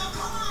this.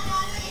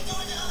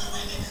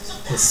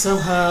 But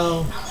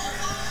somehow,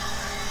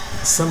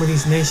 some of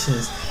these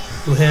nations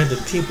who had the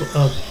people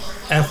of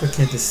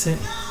African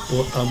descent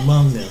were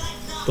among them,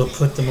 but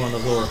put them on the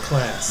lower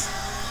class.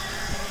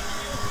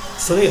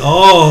 So they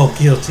all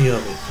guilty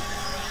of it.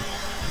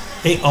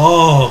 They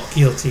all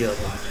guilty of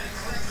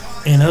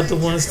it. And other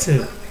ones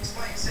too.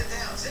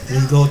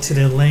 We go to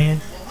their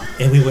land,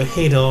 and we would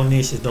hate all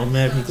nations. Don't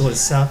matter if you go to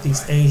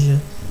Southeast Asia,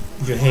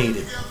 you're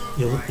hated.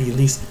 At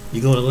least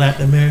you go to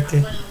Latin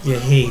America, you're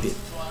hated.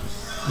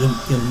 You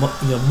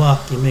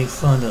mock, you make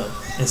fun of,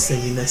 and say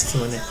you're next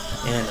to an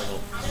animal.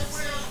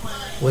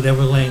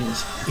 Whatever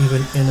language,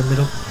 even in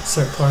the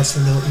certain parts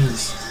of the Middle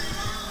East.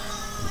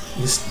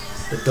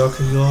 The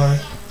darker you are,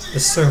 the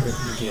servant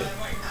you get.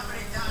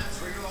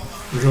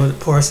 You go to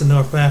parts of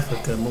North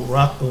Africa,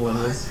 Morocco and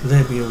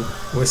Libya,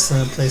 where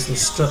some place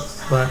was struck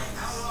by,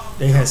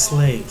 they had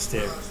slaves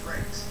there.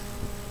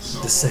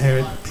 The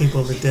Sahara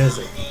people of the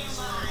desert.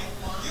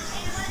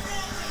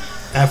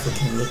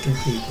 African looking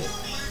people.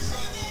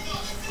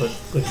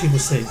 But people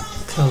say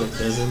color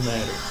doesn't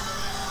matter.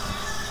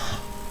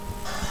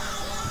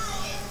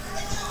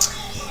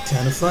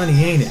 Kind of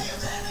funny, ain't it?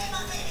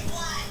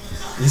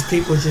 These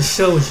people just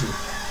showed you.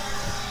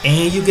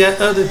 And you got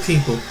other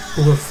people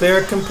who are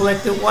fair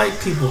complected white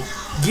people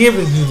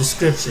giving you the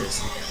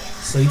scriptures.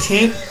 So you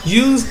can't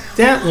use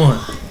that one.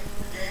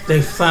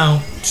 They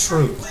found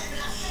truth.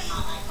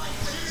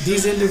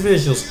 These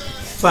individuals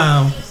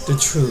found the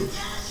truth.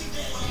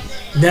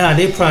 Now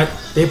they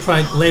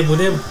probably label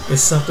them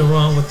as something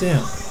wrong with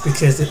them,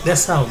 because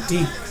that's how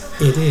deep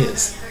it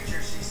is.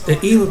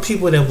 That even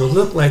people that will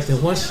look like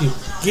them, once you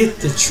get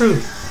the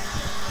truth,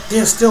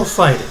 they'll still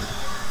fight it.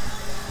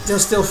 They'll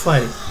still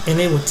fight it, and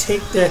they will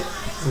take that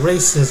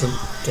racism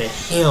to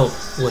hell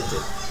with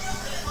it.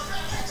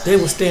 They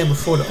will stand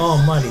before the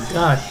Almighty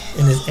God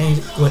and His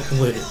angel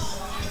with it.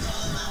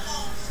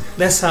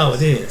 That's how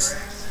it is.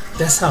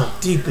 That's how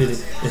deep it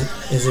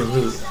is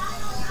rooted.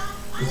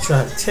 We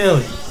try to tell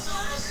you.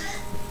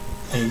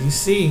 And you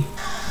see,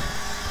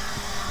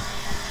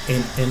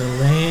 in a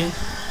land,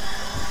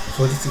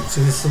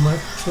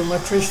 to my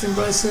Christian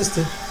brother and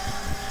sister,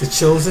 the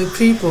chosen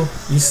people,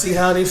 you see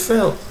how they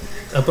felt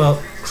about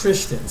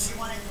Christians.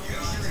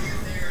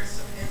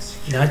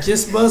 Not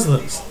just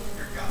Muslims.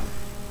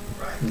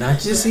 Not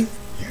just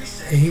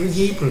even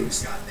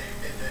Hebrews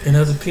and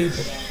other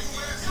people.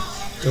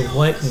 The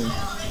white man,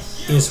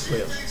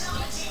 Israel.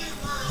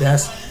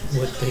 That's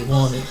what they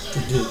wanted to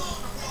do.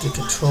 To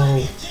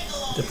control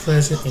the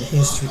present and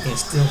history and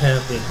still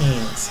have their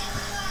hands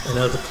in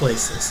other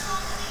places.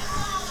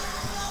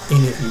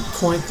 And if you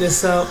point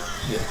this out,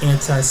 you're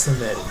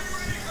anti-Semitic.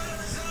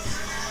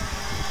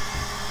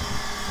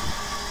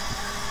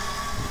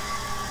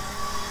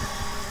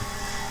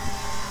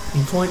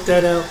 You point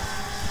that out,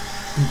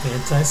 you're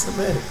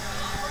anti-Semitic.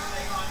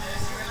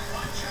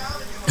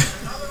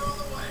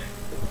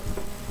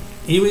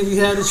 Even if you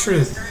have the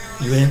truth,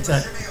 you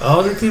anti.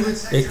 All the people,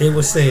 they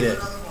will say that.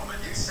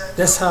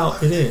 That's how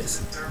it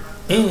is.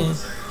 And,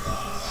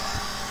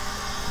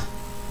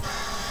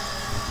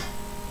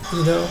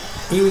 you know,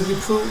 even if you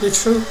prove the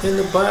truth in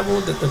the Bible,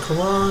 the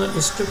Quran,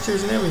 the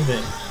scriptures and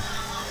everything,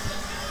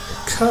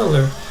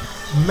 color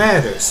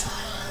matters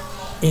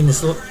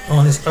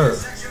on this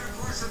earth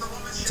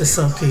to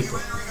some people.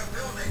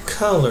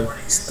 Color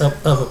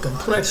of a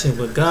complexion,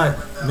 but God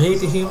made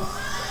the human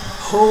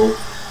whole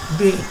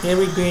being,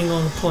 every being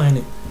on the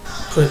planet,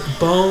 put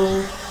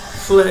bone,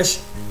 flesh,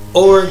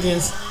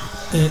 organs,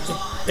 and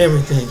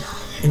everything.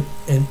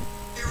 And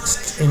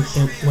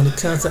when it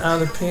comes to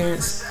outer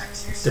appearance,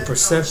 the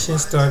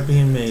perceptions start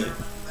being made.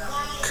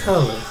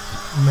 Color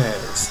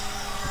matters.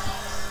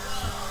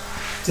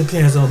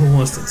 Depends on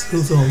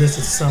who's gonna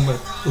listen to somebody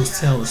who's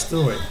telling a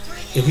story.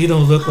 If you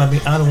don't look like me,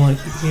 I don't want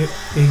to hear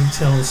you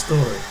telling a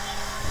story.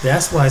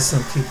 That's why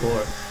some people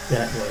are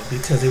that way,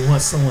 because they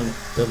want someone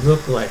to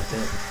look like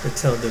them to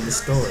tell them the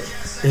story.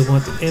 They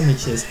want the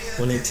images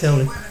when they tell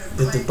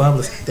the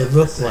Bible to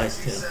look like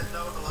them.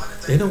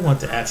 They don't want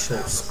the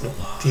actual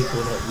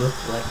people that look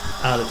like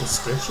out of the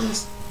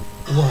scriptures.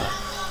 Why?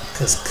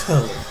 Because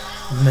color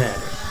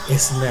matters.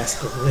 It's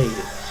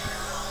masqueraded.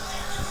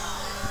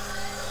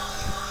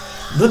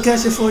 Look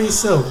at it for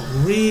yourself.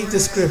 Read the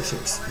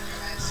scriptures.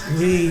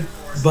 Read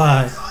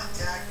by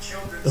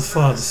the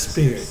Father's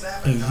Spirit,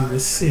 and you will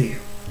see.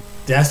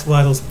 That's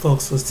why those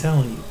folks was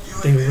telling you.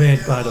 They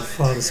read by the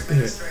Father's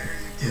Spirit,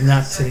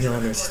 not to their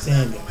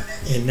understanding.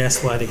 And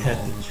that's why they have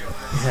to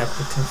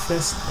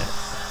confess that.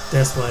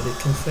 That's why they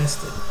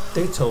confessed it.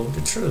 They told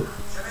the truth.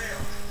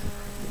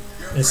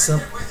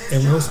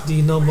 And most, do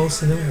you know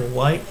most of them were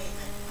white?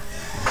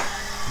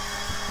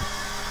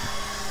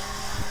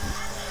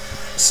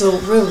 So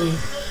really,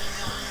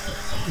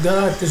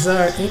 God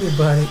desired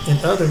anybody in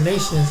other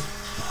nations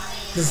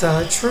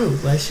desire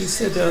truth. Like she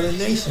said, the other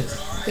nations,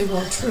 they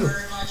want truth.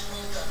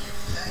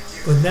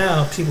 But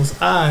now people's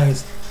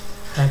eyes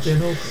have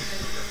been opened.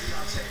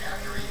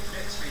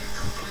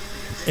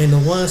 And the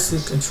ones who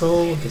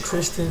control the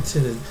Christian to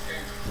the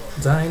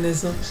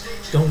Zionism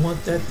don't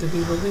want that to be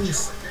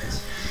released.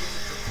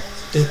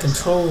 They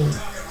control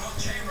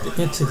the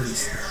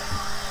entities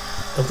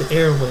of the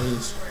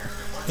airwaves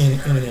and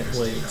the internet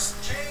waves.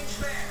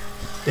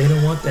 They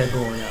don't want that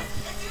going out.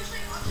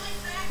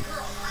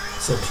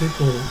 So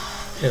people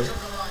have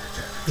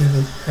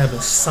even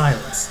having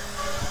silence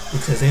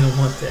because they don't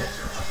want that.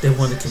 They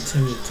want to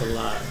continue to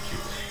lie.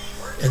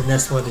 And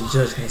that's why the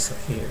judgments are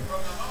here.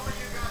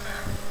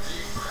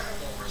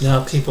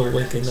 Now people are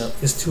waking up.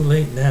 It's too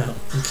late now.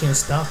 You can't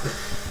stop it.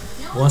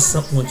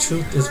 When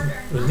truth is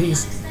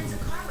released,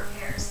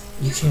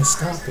 you can't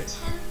stop it.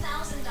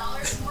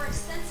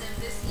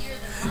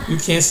 You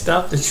can't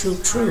stop the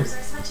truth.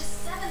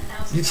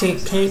 You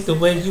can't paint the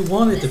way you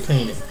wanted to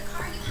paint it,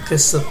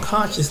 because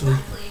subconsciously,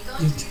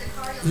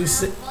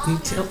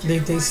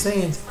 they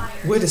saying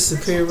we're the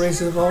superior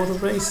race of all the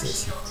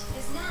races.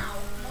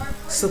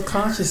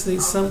 Subconsciously,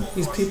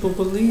 these people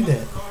believe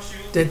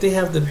that they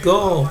have the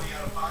gall.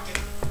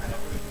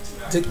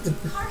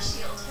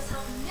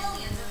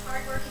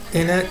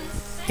 And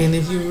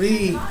if you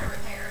read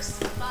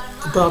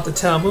about the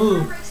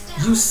Talmud,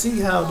 you see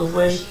how the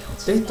way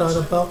they thought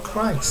about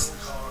Christ,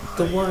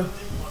 the one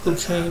who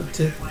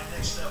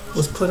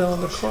was put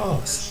on the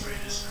cross.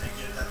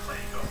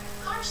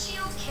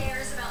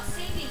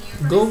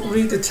 Go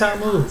read the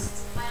Talmud.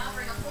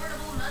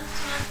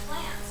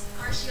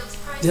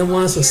 Them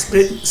ones who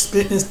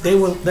spitting, they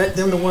were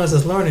them the ones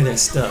that's learning that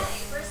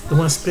stuff. The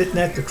ones spitting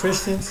at the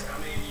Christians,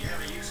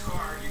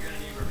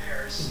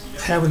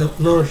 having a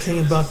little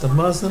opinion about the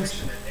Muslims,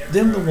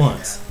 them the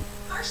ones.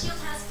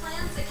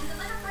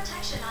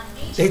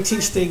 They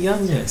teach their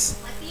youngness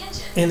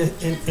in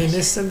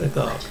this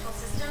synagogue.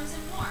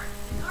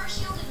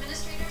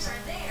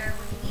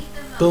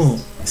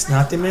 Boom. It's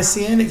not the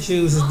Messianic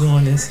Jews is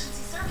doing this.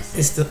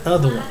 It's the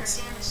other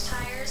ones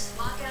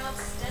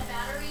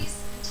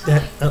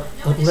that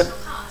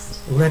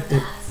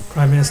elected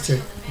Prime Minister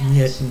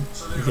Netanyahu.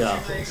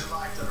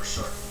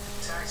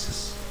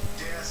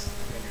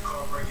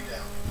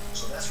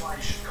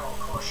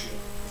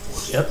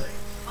 Yep.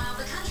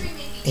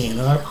 In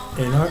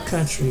our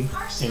country,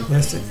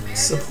 invested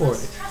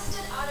supported.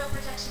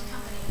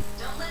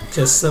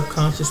 Because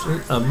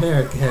subconsciously,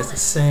 America has the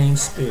same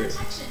spirit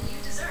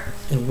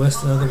in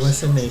other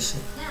Western nation.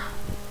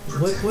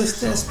 What's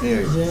that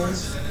spirit,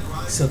 James?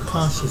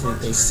 Subconsciously,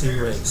 they see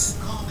race.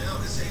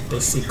 They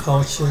see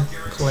culture,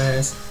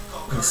 class,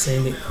 in the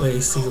same way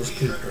they see those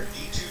people.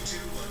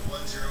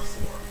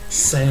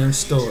 Same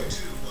story.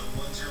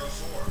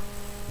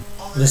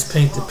 Let's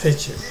paint the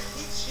picture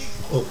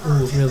of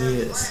who it really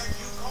is,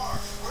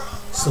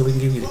 so we can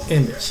give you the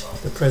image,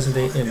 the present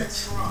day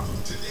image.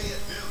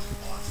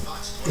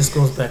 This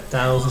goes back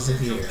thousands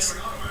of years.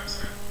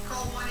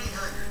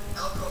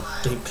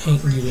 They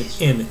paint you an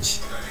image,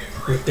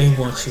 what they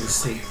want you to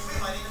see.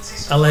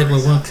 I like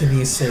what one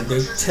comedian said.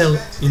 They tell,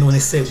 when they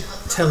say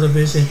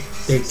television,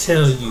 they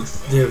tell you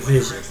their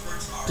vision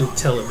through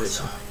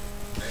television.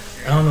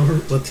 I don't know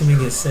what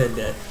comedian said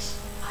that.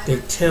 They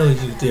tell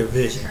you their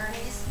vision.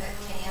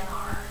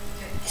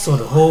 So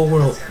the whole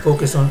world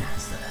focus on,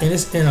 and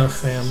it's in our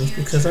families,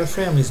 because our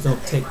families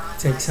don't take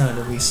time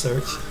to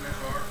research.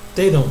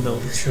 They don't know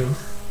the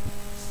truth.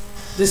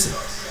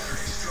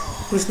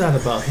 It's not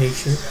about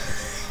hatred,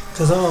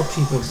 because all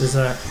people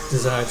desire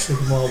truth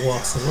from all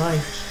walks of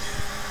life.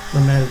 No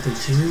matter the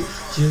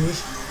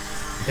Jewish,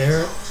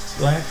 Arab,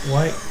 black,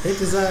 white, they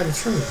desire the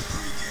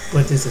truth.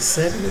 But there's a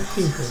segment of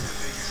people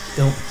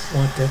don't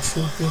want that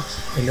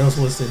truth, and those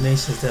was the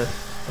nations that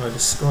are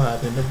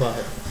described in the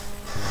Bible,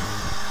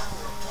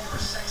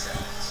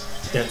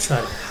 that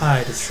try to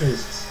hide the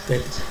truth,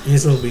 that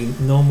Israel will be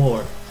no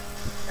more.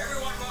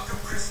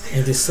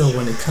 And just so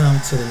when it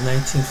comes to the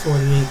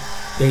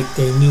 1948,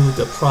 they knew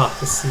the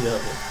prophecy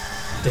of it.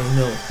 They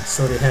know,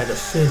 so they had to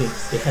fit it.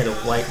 They had to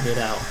whiten it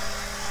out.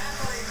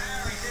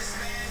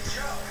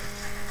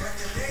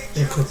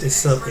 They put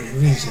this up in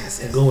regions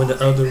and go into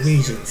other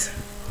regions,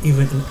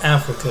 even in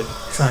Africa,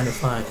 trying to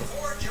find it.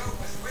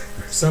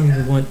 Some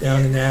even went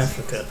down in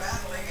Africa,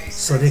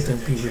 so they can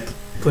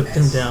put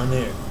them down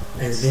there.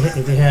 And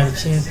if they had a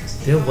chance,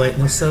 they'll whiten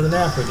them Southern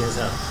Africans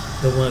out,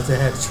 the ones that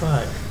had to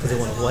try it, because they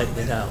want to whiten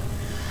it out.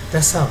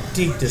 That's how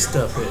deep this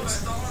stuff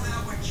is.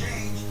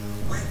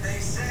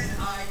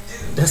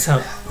 That's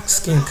how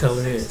skin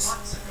color is.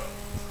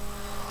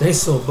 They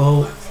so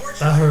bold.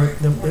 I heard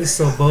them. They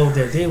so bold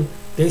that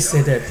they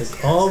said that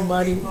the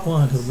Almighty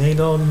One who made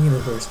all the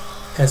universe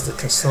has to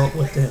consult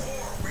with them.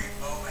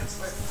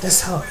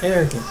 That's how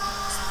arrogant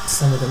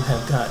some of them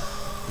have got.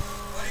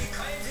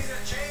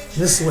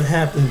 This is what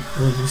happened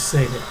when you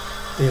say that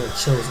they are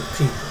chosen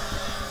people.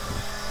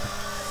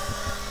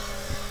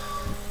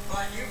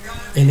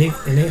 And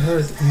they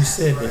heard you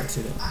said that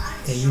to them.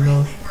 And you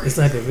know, it's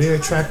like a very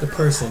attractive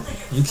person.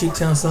 You keep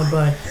telling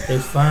somebody they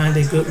find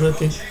they good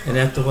looking, and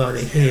after a while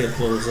their head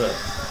blows up.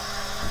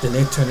 Then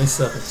they turn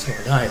themselves into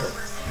an idol.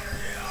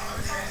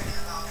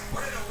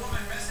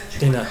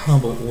 They're not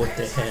humble with what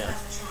they have.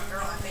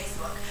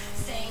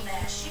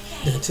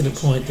 They're to the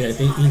point that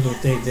they even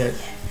think that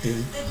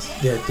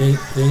they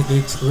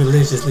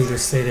religious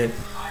leaders say that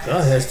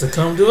God has to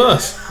come to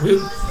us.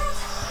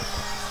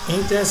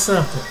 Ain't that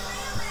something?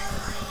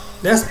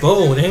 That's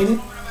bold, ain't it?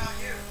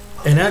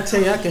 And I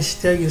tell you, I can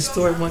tell you a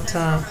story one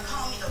time.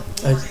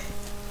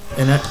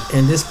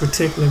 And this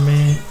particular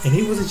man, and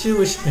he was a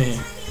Jewish man,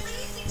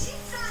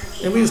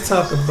 and we was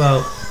talking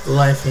about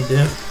life and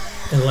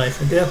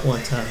death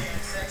one time.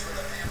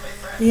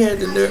 He had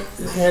the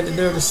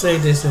nerve to say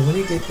this, and when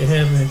he get to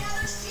heaven,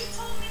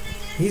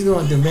 he's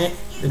going to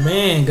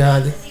demand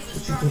God to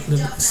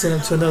send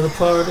him to another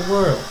part of the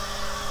world.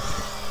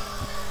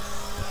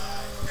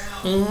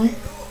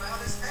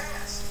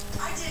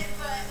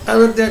 I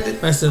looked at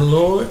it, I said,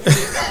 Lord,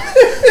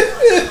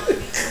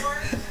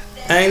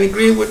 I ain't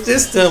agree with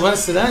this stuff. I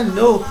said, I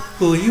know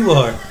who you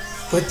are,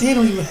 but they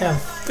don't even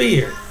have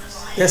fear.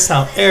 That's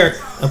how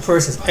a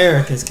person's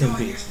arrogance can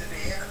be.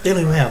 They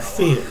don't even have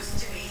fear.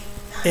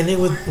 And they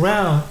were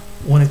around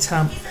when the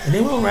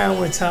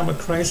time of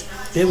Christ.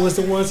 They was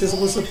the ones that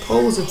was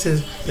opposed to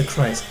the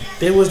Christ.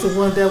 They was the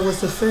one that was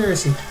the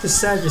Pharisees, the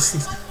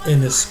Sadducees,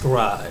 and the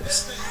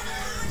scribes.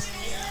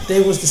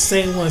 They was the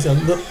same ones that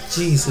looked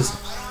Jesus,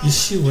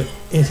 Yeshua,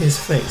 in his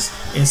face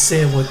and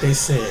said what they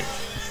said.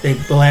 They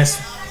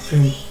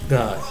blasphemed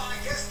God.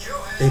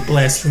 They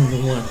blasphemed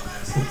the one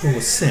who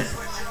was sent.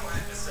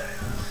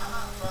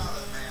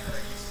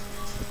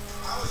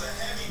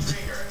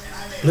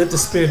 Let the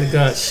Spirit of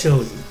God show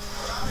you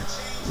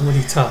what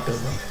he's talking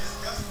about.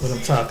 What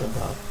I'm talking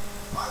about.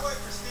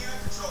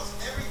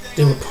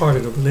 They were part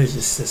of the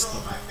religious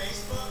system.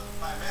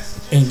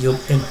 In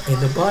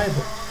the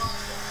Bible,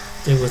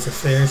 there was the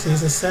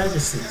Pharisees and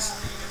Sadducees.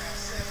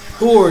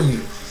 Who are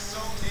you?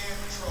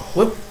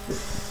 What?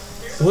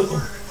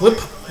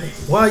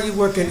 Why are you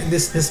working in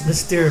this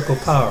mystical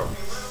power?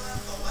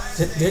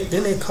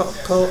 Then they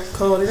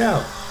called it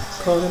out.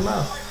 Called him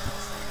out.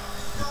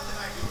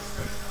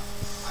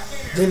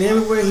 Then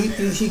everywhere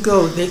he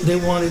goes, they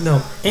want to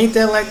know. Ain't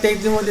that like they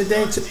doing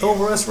today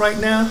over us right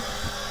now?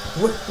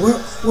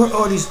 Where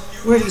are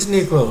these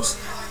Negroes?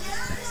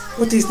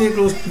 What these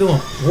Negroes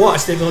doing?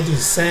 Watch, they're gonna do the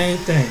same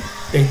thing.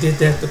 They did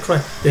that to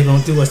Christ. They're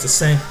gonna do us the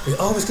same. They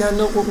always gotta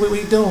know what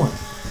we doing.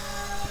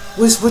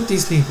 What's with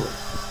these people?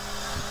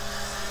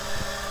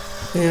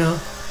 You know,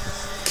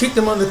 keep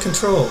them under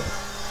control.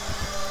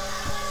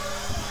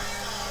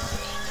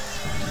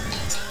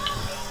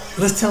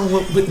 Let's tell them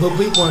what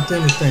we want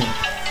them to think.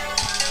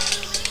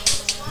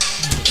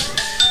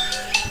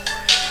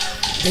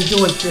 They're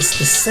doing this.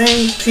 The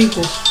same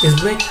people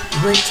is linked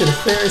to the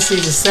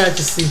Pharisees and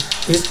Sadducees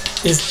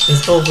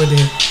is over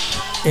there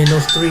in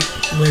those three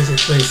major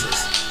places.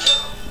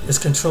 It's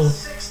controlled.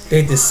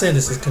 Their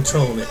descendants is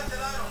controlling it.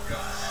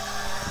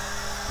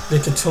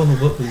 They're controlling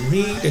what we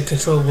read. They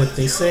control what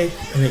they say,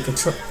 and they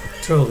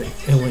control it.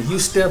 And when you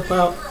step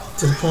out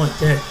to the point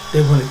that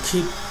they want to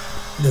keep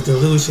the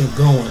delusion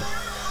going,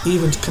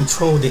 even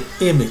control the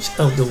image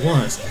of the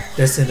ones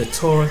that's in the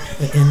Torah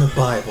and in the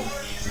Bible.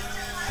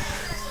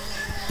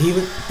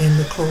 Even in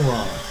the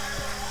Quran,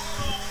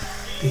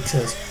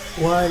 because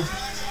white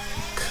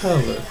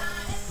color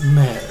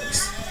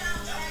matters.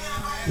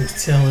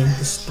 He's telling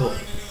the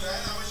story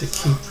to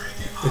keep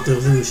the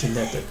delusion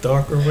that the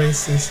darker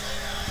races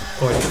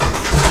are the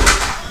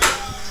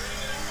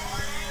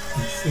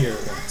inferior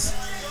ones.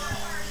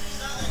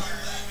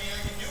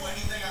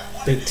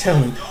 They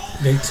telling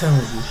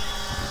you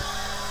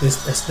this.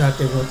 That's not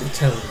what they're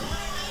telling you.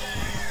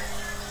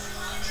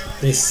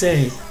 They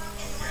say.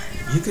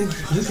 You can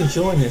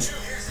join us,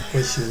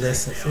 but you're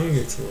less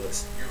inferior to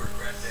us.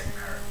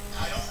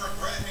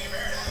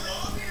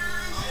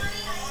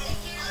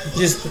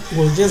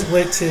 Just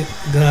wait till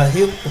God.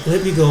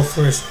 Let me go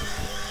first,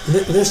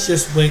 let's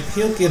just wait.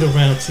 He'll get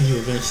around to you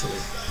eventually.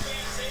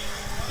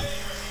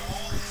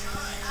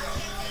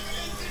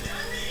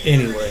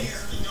 Anyway,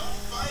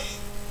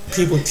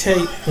 people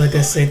like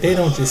I say, they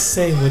don't just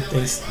say what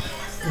they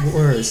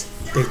words,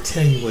 they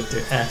tell you what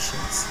their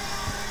actions.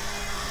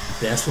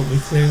 That's what we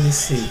clearly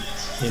see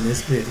in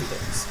this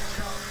videos.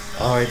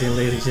 Alright then,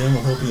 ladies and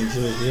gentlemen, I hope you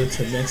enjoyed the video.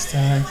 Till next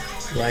time,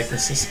 like and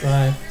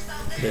subscribe.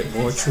 Let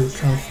more truth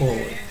come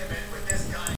forward.